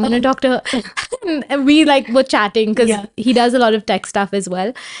Rhea. Like, I'm going to talk to her. And we like were chatting because he does a lot of tech stuff as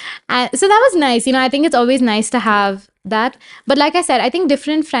well. So that was nice. I think it's always nice to have that. But like I said, I think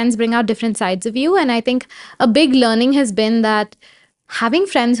different friends bring out different sides of you. And I think a big learning has been that having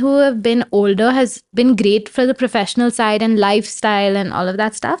friends who have been older has been great for the professional side and lifestyle and all of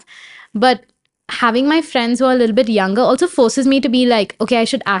that stuff. But having my friends who are a little bit younger also forces me to be like, okay, I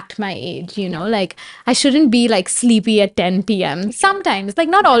should act my age, you know, like I shouldn't be like sleepy at 10 p.m. Sometimes, like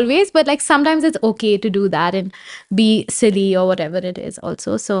not always, but like sometimes it's okay to do that and be silly or whatever it is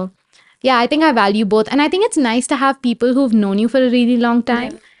also. So yeah, I think I value both. And I think it's nice to have people who've known you for a really long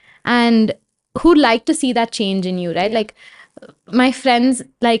time and who like to see that change in you, right? Like my friends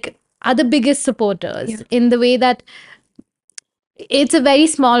like are the biggest supporters in the way that it's a very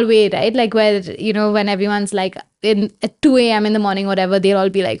small way, right? Like where, you know, when everyone's like in at 2 a.m. in the morning, whatever, they'll all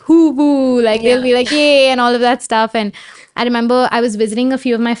be like, Hoovu, like they'll be like, yay, and all of that stuff. And I remember I was visiting a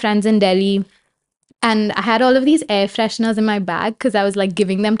few of my friends in Delhi and I had all of these air fresheners in my bag because I was like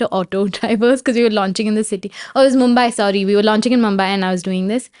giving them to auto drivers because we were launching in the city. Oh, it was Mumbai, sorry. We were launching in Mumbai and I was doing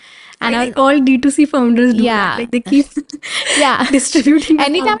this. And I think all D2C founders do that. Like they keep distributing.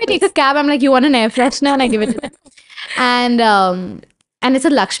 Anytime I take a cab, I'm like, you want an air freshener? And I give it to them. And it's a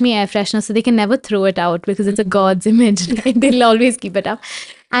Lakshmi air freshener, so they can never throw it out because it's a god's image, right? They'll always keep it up.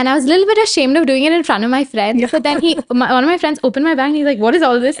 And I was a little bit ashamed of doing it in front of my friends. But then one of my friends opened my bag and he's like, what is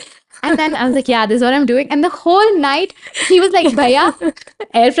all this? And then I was like, yeah, this is what I'm doing. And the whole night he was like, Bhaiya,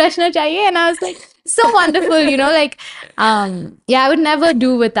 air freshener chahiye? And I was like, so wonderful, you know, like, I would never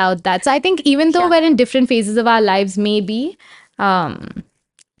do without that. So I think even though we're in different phases of our lives, maybe,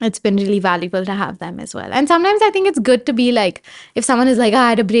 it's been really valuable to have them as well. And sometimes I think it's good to be like, if someone is like, I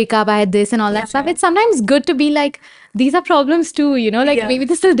had a breakup, I had this and all that stuff, it's sometimes good to be like, these are problems too, you know, like maybe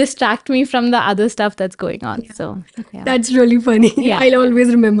this will distract me from the other stuff that's going on. So that's really funny. I'll always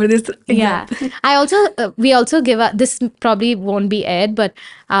remember this example. I also, we also give out, this probably won't be aired, but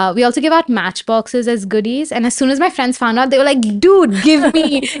we also give out matchboxes as goodies. And as soon as my friends found out, they were like, dude, give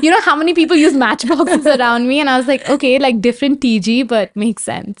me, you know, how many people use matchboxes around me? And I was like, okay, like different TG, but makes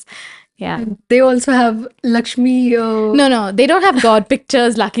sense. Yeah. They also have Lakshmi. No, they don't have God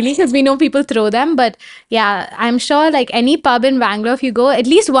pictures, luckily, because we know people throw them. But yeah, I'm sure like any pub in Bangalore, if you go, at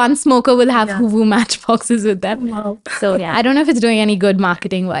least one smoker will have Hoovu matchboxes with them. Wow. So yeah, I don't know if it's doing any good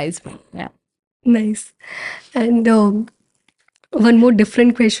marketing wise, but yeah. Nice. And one more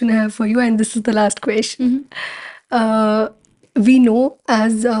different question I have for you, and this is the last question. We know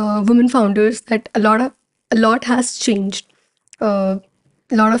as women founders that a lot has changed.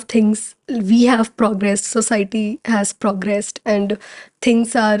 A lot of things, we have progressed, society has progressed, and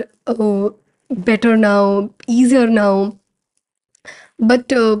things are better now, easier now.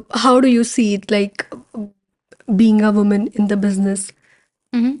 But how do you see it, like being a woman in the business?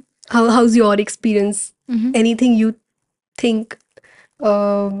 How's your experience? Anything you think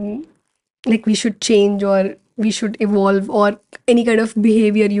like we should change or we should evolve, or any kind of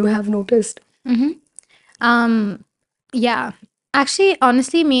behavior you have noticed? Yeah. Actually,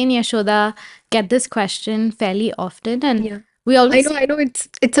 honestly, me and Yashoda get this question fairly often, and we always. I know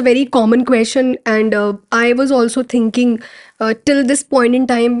it's a very common question, and I was also thinking till this point in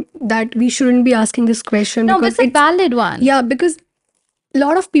time that we shouldn't be asking this question. No, but it's a valid one. Yeah, because a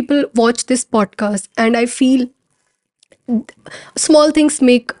lot of people watch this podcast, and I feel small things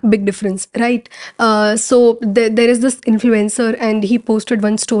make big difference, right? So there is this influencer, and he posted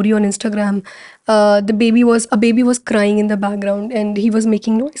one story on Instagram. A baby was crying in the background, and he was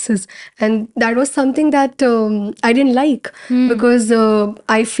making noises, and that was something that I didn't like, because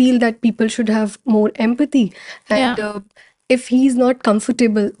I feel that people should have more empathy, and if he's not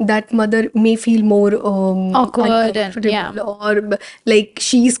comfortable, that mother may feel more awkward and or like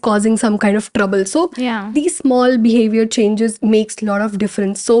she's causing some kind of trouble. So these small behavior changes makes a lot of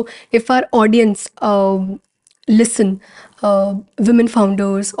difference. So if our audience listen, women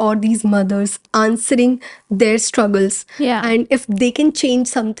founders or these mothers answering their struggles, and if they can change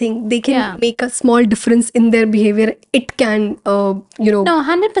something, they can make a small difference in their behavior, it can no,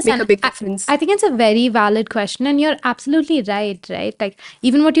 100% make a big difference. I think it's a very valid question, and you're absolutely right? Like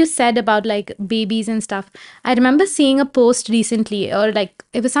even what you said about like babies and stuff, I remember seeing a post recently, or like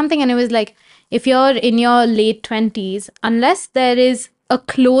it was something, and it was like, if you're in your late 20s, unless there is a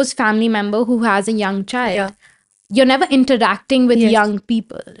close family member who has a young child, you're never interacting with young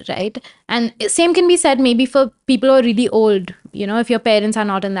people, right? And same can be said maybe for people who are really old, you know, if your parents are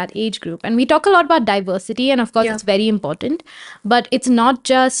not in that age group. And we talk a lot about diversity, and of course it's very important, but it's not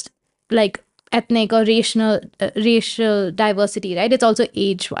just like ethnic or racial diversity, right? It's also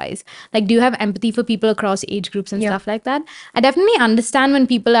age-wise. Like, do you have empathy for people across age groups and stuff like that? I definitely understand when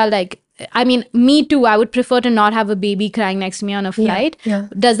people are like, I mean, me too, I would prefer to not have a baby crying next to me on a flight.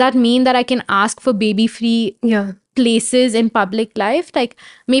 Does that mean that I can ask for baby-free places in public life, like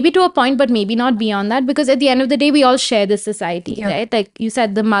maybe to a point, but maybe not beyond that, because at the end of the day, we all share this society, right? Like you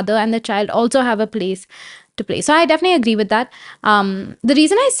said, the mother and the child also have a place to play. So I definitely agree with that. The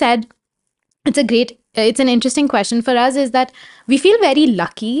reason I said it's an interesting question for us is that we feel very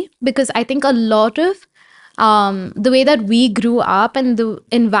lucky, because I think a lot of the way that we grew up and the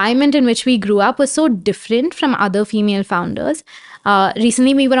environment in which we grew up was so different from other female founders.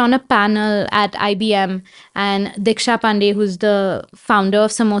 Recently, we were on a panel at IBM, and Diksha Pandey, who's the founder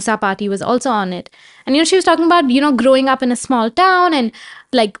of Samosa Party, was also on it. And, she was talking about, growing up in a small town and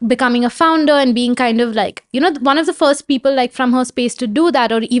like becoming a founder and being kind of like, one of the first people like from her space to do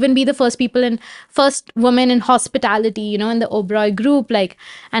that, or even be the first woman in hospitality, in the Oberoi group, like,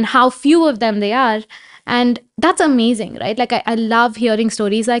 and how few of them they are. And that's amazing, right? Like, I love hearing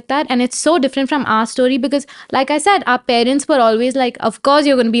stories like that. And it's so different from our story because, like I said, our parents were always like, of course,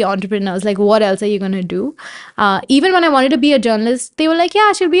 you're going to be entrepreneurs. Like, what else are you going to do? Even when I wanted to be a journalist, they were like,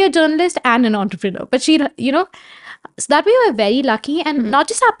 yeah, she'll be a journalist and an entrepreneur. But she, so that we were very lucky. And not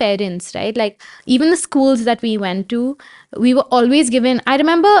just our parents, right? Like, even the schools that we went to, we were always given, I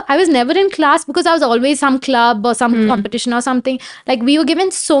remember I was never in class because I was always some club or some competition or something. Like, we were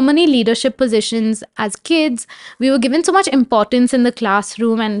given so many leadership positions as kids. We were given so much importance in the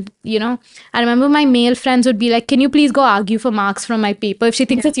classroom. And, I remember my male friends would be like, can you please go argue for marks from my paper? If she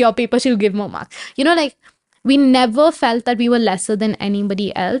thinks it's your paper, she'll give more marks. Like, we never felt that we were lesser than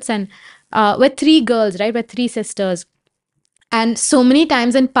anybody else. And we're three girls, right? We're three sisters. And so many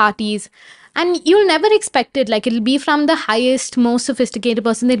times in parties, and you'll never expect it. Like, it'll be from the highest, most sophisticated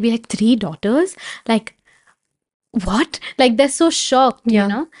person. They'll be like, 3 daughters? Like, what? Like, they're so shocked,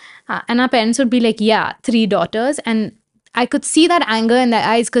 and our parents would be like, yeah, 3 daughters. And I could see that anger in their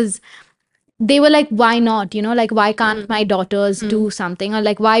eyes, because they were like, why not? Like, why can't my daughters do something? Or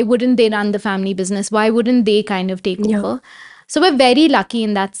like, why wouldn't they run the family business? Why wouldn't they kind of take over? So we're very lucky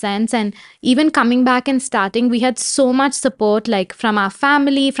in that sense. And even coming back and starting, we had so much support, like from our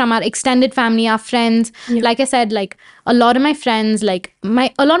family, from our extended family, our friends. Like I said, like a lot of my friends, like a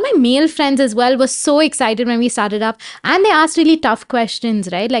lot of my male friends as well, were so excited when we started up. And they asked really tough questions,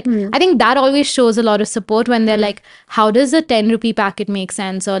 right? Like, I think that always shows a lot of support when they're like, how does a 10 rupee packet make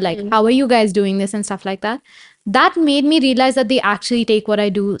sense? Or like, how are you guys doing this and stuff like that? That made me realize that they actually take what I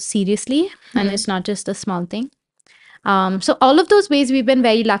do seriously. And it's not just a small thing. So all of those ways we've been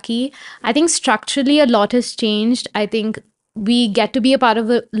very lucky. I think structurally a lot has changed. I think we get to be a part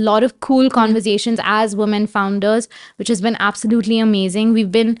of a lot of cool conversations as women founders, which has been absolutely amazing.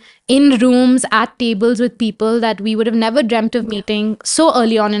 We've been in rooms at tables with people that we would have never dreamt of meeting so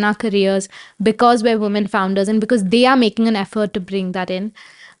early on in our careers, because we're women founders and because they are making an effort to bring that in.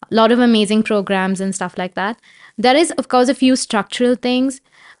 A lot of amazing programs and stuff like that. There is, of course, a few structural things.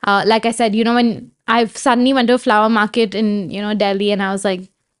 Like I said, when I suddenly went to a flower market in, Delhi, and I was like,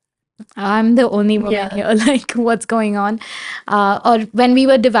 I'm the only woman here. Like, what's going on? Or when we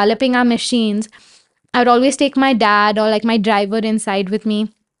were developing our machines, I would always take my dad or like my driver inside with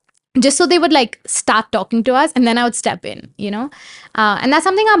me, just so they would like start talking to us, and then I would step in, and that's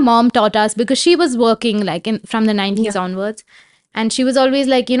something our mom taught us, because she was working like from the 90s onwards. And she was always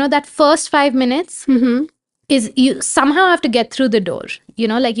like, that first 5 minutes is you somehow have to get through the door,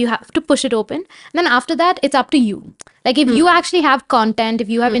 like you have to push it open. And then after that, it's up to you. Like, if you actually have content, if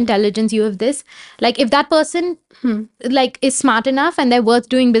you have intelligence, you have this, like if that person like is smart enough and they're worth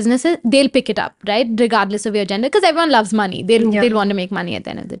doing businesses, they'll pick it up, right? Regardless of your gender, because everyone loves money. They'll want to make money at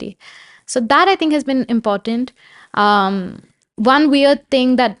the end of the day. So that I think has been important. One weird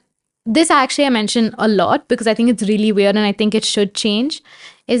thing that this actually I mention a lot, because I think it's really weird and I think it should change,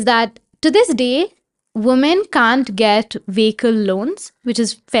 is that to this day, women can't get vehicle loans, which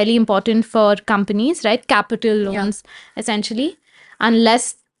is fairly important for companies, right? Capital loans, essentially,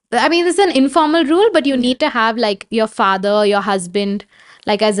 unless, I mean, it's an informal rule, but you need to have like your father, your husband,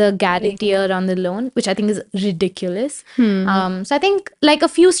 like as a guarantor on the loan, which I think is ridiculous. So I think like a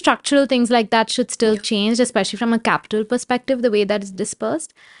few structural things like that should still change, especially from a capital perspective, the way that is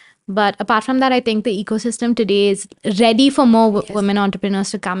dispersed. But apart from that, I think the ecosystem today is ready for more women entrepreneurs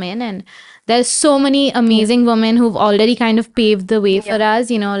to come in. And there's so many amazing women who've already kind of paved the way for us,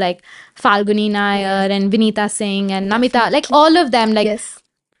 like Falguni Nair and Vinita Singh and Namita, like all of them, like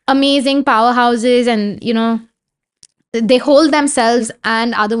amazing powerhouses. And, they hold themselves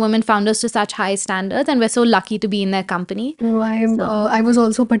and other women founders to such high standards. And we're so lucky to be in their company. I was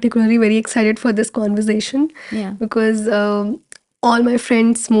also particularly very excited for this conversation. Because all my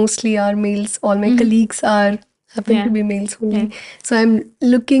friends mostly are males. All my colleagues are happen Yeah. to be males only. Yeah. So I'm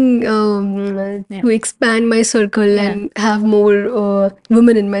looking to expand my circle and have more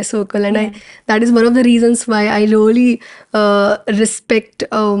women in my circle. And that is one of the reasons why I really respect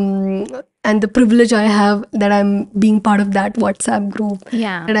and the privilege I have that I'm being part of that WhatsApp group.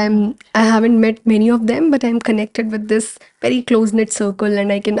 Yeah. And I haven't met many of them, but I'm connected with this very close knit circle,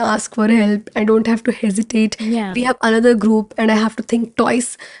 and I can ask for help. I don't have to hesitate. Yeah. We have another group, and I have to think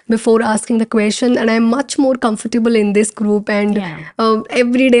twice before asking the question. And I'm much more comfortable in this group. And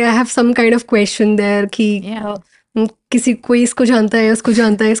every day I have some kind of question there. कि किसी कोई इसको जानता है, उसको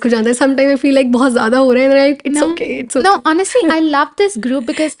जानता है, इसको जानता है. Sometimes I feel like बहुत ज़्यादा हो रहा है, and like it's okay, it's okay. No, honestly, I love this group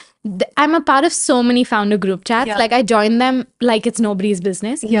because I'm a part of so many founder group chats. Yeah. Like I join them like it's nobody's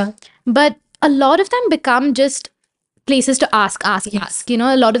business. Yeah. But a lot of them become just places to ask. You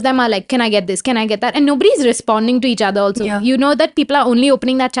know, a lot of them are like, can I get this? Can I get that? And nobody's responding to each other also. Yeah. You know that people are only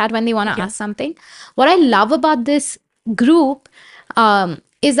opening that chat when they want to ask something. What I love about this group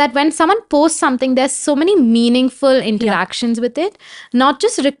is that when someone posts something, there's so many meaningful interactions with it. Not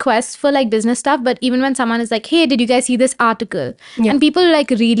just requests for like business stuff, but even when someone is like, hey, did you guys see this article? And people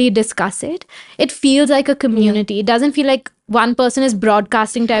like really discuss it. It feels like a community. It doesn't feel like one person is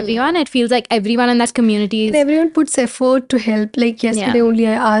broadcasting to everyone. It feels like everyone in that community is... And everyone puts effort to help. Like yesterday only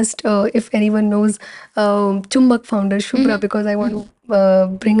I asked if anyone knows Chumbak founder Shubhra, because I want to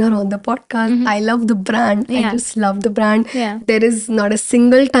bring her on the podcast. I love the brand. I just love the brand. There is not a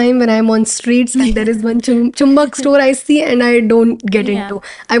single time when I'm on streets and there is one Chumbak store I see and I don't get into.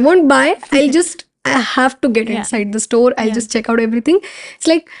 I won't buy. I have to get inside the store. I'll just check out everything. It's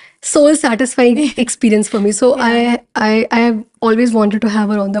like soul satisfying experience for me. So I have always wanted to have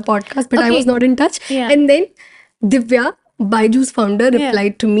her on the podcast, but I was not in touch. And then Divya, Baiju's founder,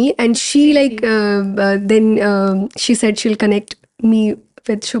 replied to me, and she then she said she'll connect me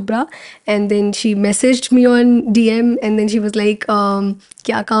with Shubhra, and then she messaged me on DM, and then she was like,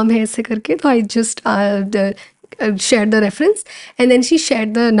 "Kya kaam hai aise karke?" So I just shared the reference, and then she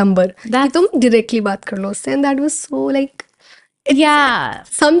shared the number. कि तुम directly बात कर लो उससे, and that was so like.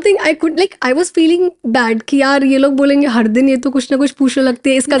 Something I could like. I was feeling bad कि यार ये लोग बोलेंगे हर दिन ये तो कुछ ना कुछ पूछने लगते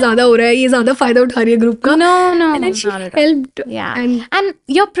हैं, इसका ज़्यादा हो रहा है, ये ज़्यादा फायदा उठा रही है ग्रुप का. No, and then she helped. And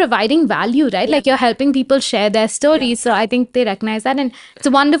you're providing value, right? Like you're helping people share their stories. So I think they recognize that, and it's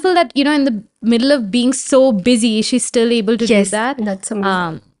wonderful that, you know, in the middle of being so busy, she's still able to do that. That's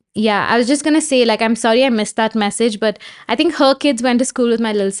amazing. Yeah, I was just going to say, like, I'm sorry I missed that message, but I think her kids went to school with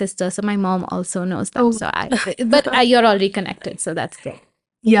my little sister, so my mom also knows them. So but you're already connected, so that's good.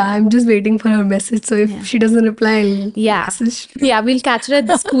 Yeah, I'm just waiting for her message. So if she doesn't reply, I'll message. Yeah, we'll catch her at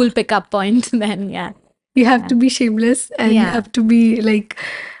the school pickup point then, You have to be shameless, and you have to be like,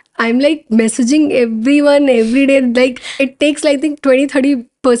 I'm like messaging everyone every day. Like it takes like I think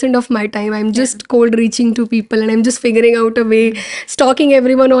 20-30% of my time. I'm just cold reaching to people, and I'm just figuring out a way, stalking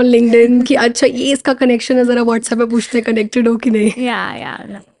everyone on LinkedIn कि अच्छा ये इसका connection है, जरा WhatsApp पे पूछते connected हो कि नहीं.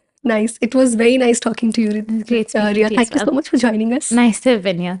 Yeah. Nice. It was very nice talking to you, Great. Rhea. Thank you so much for joining us. Nice to have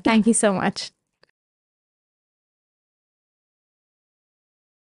been here. Thank you so much.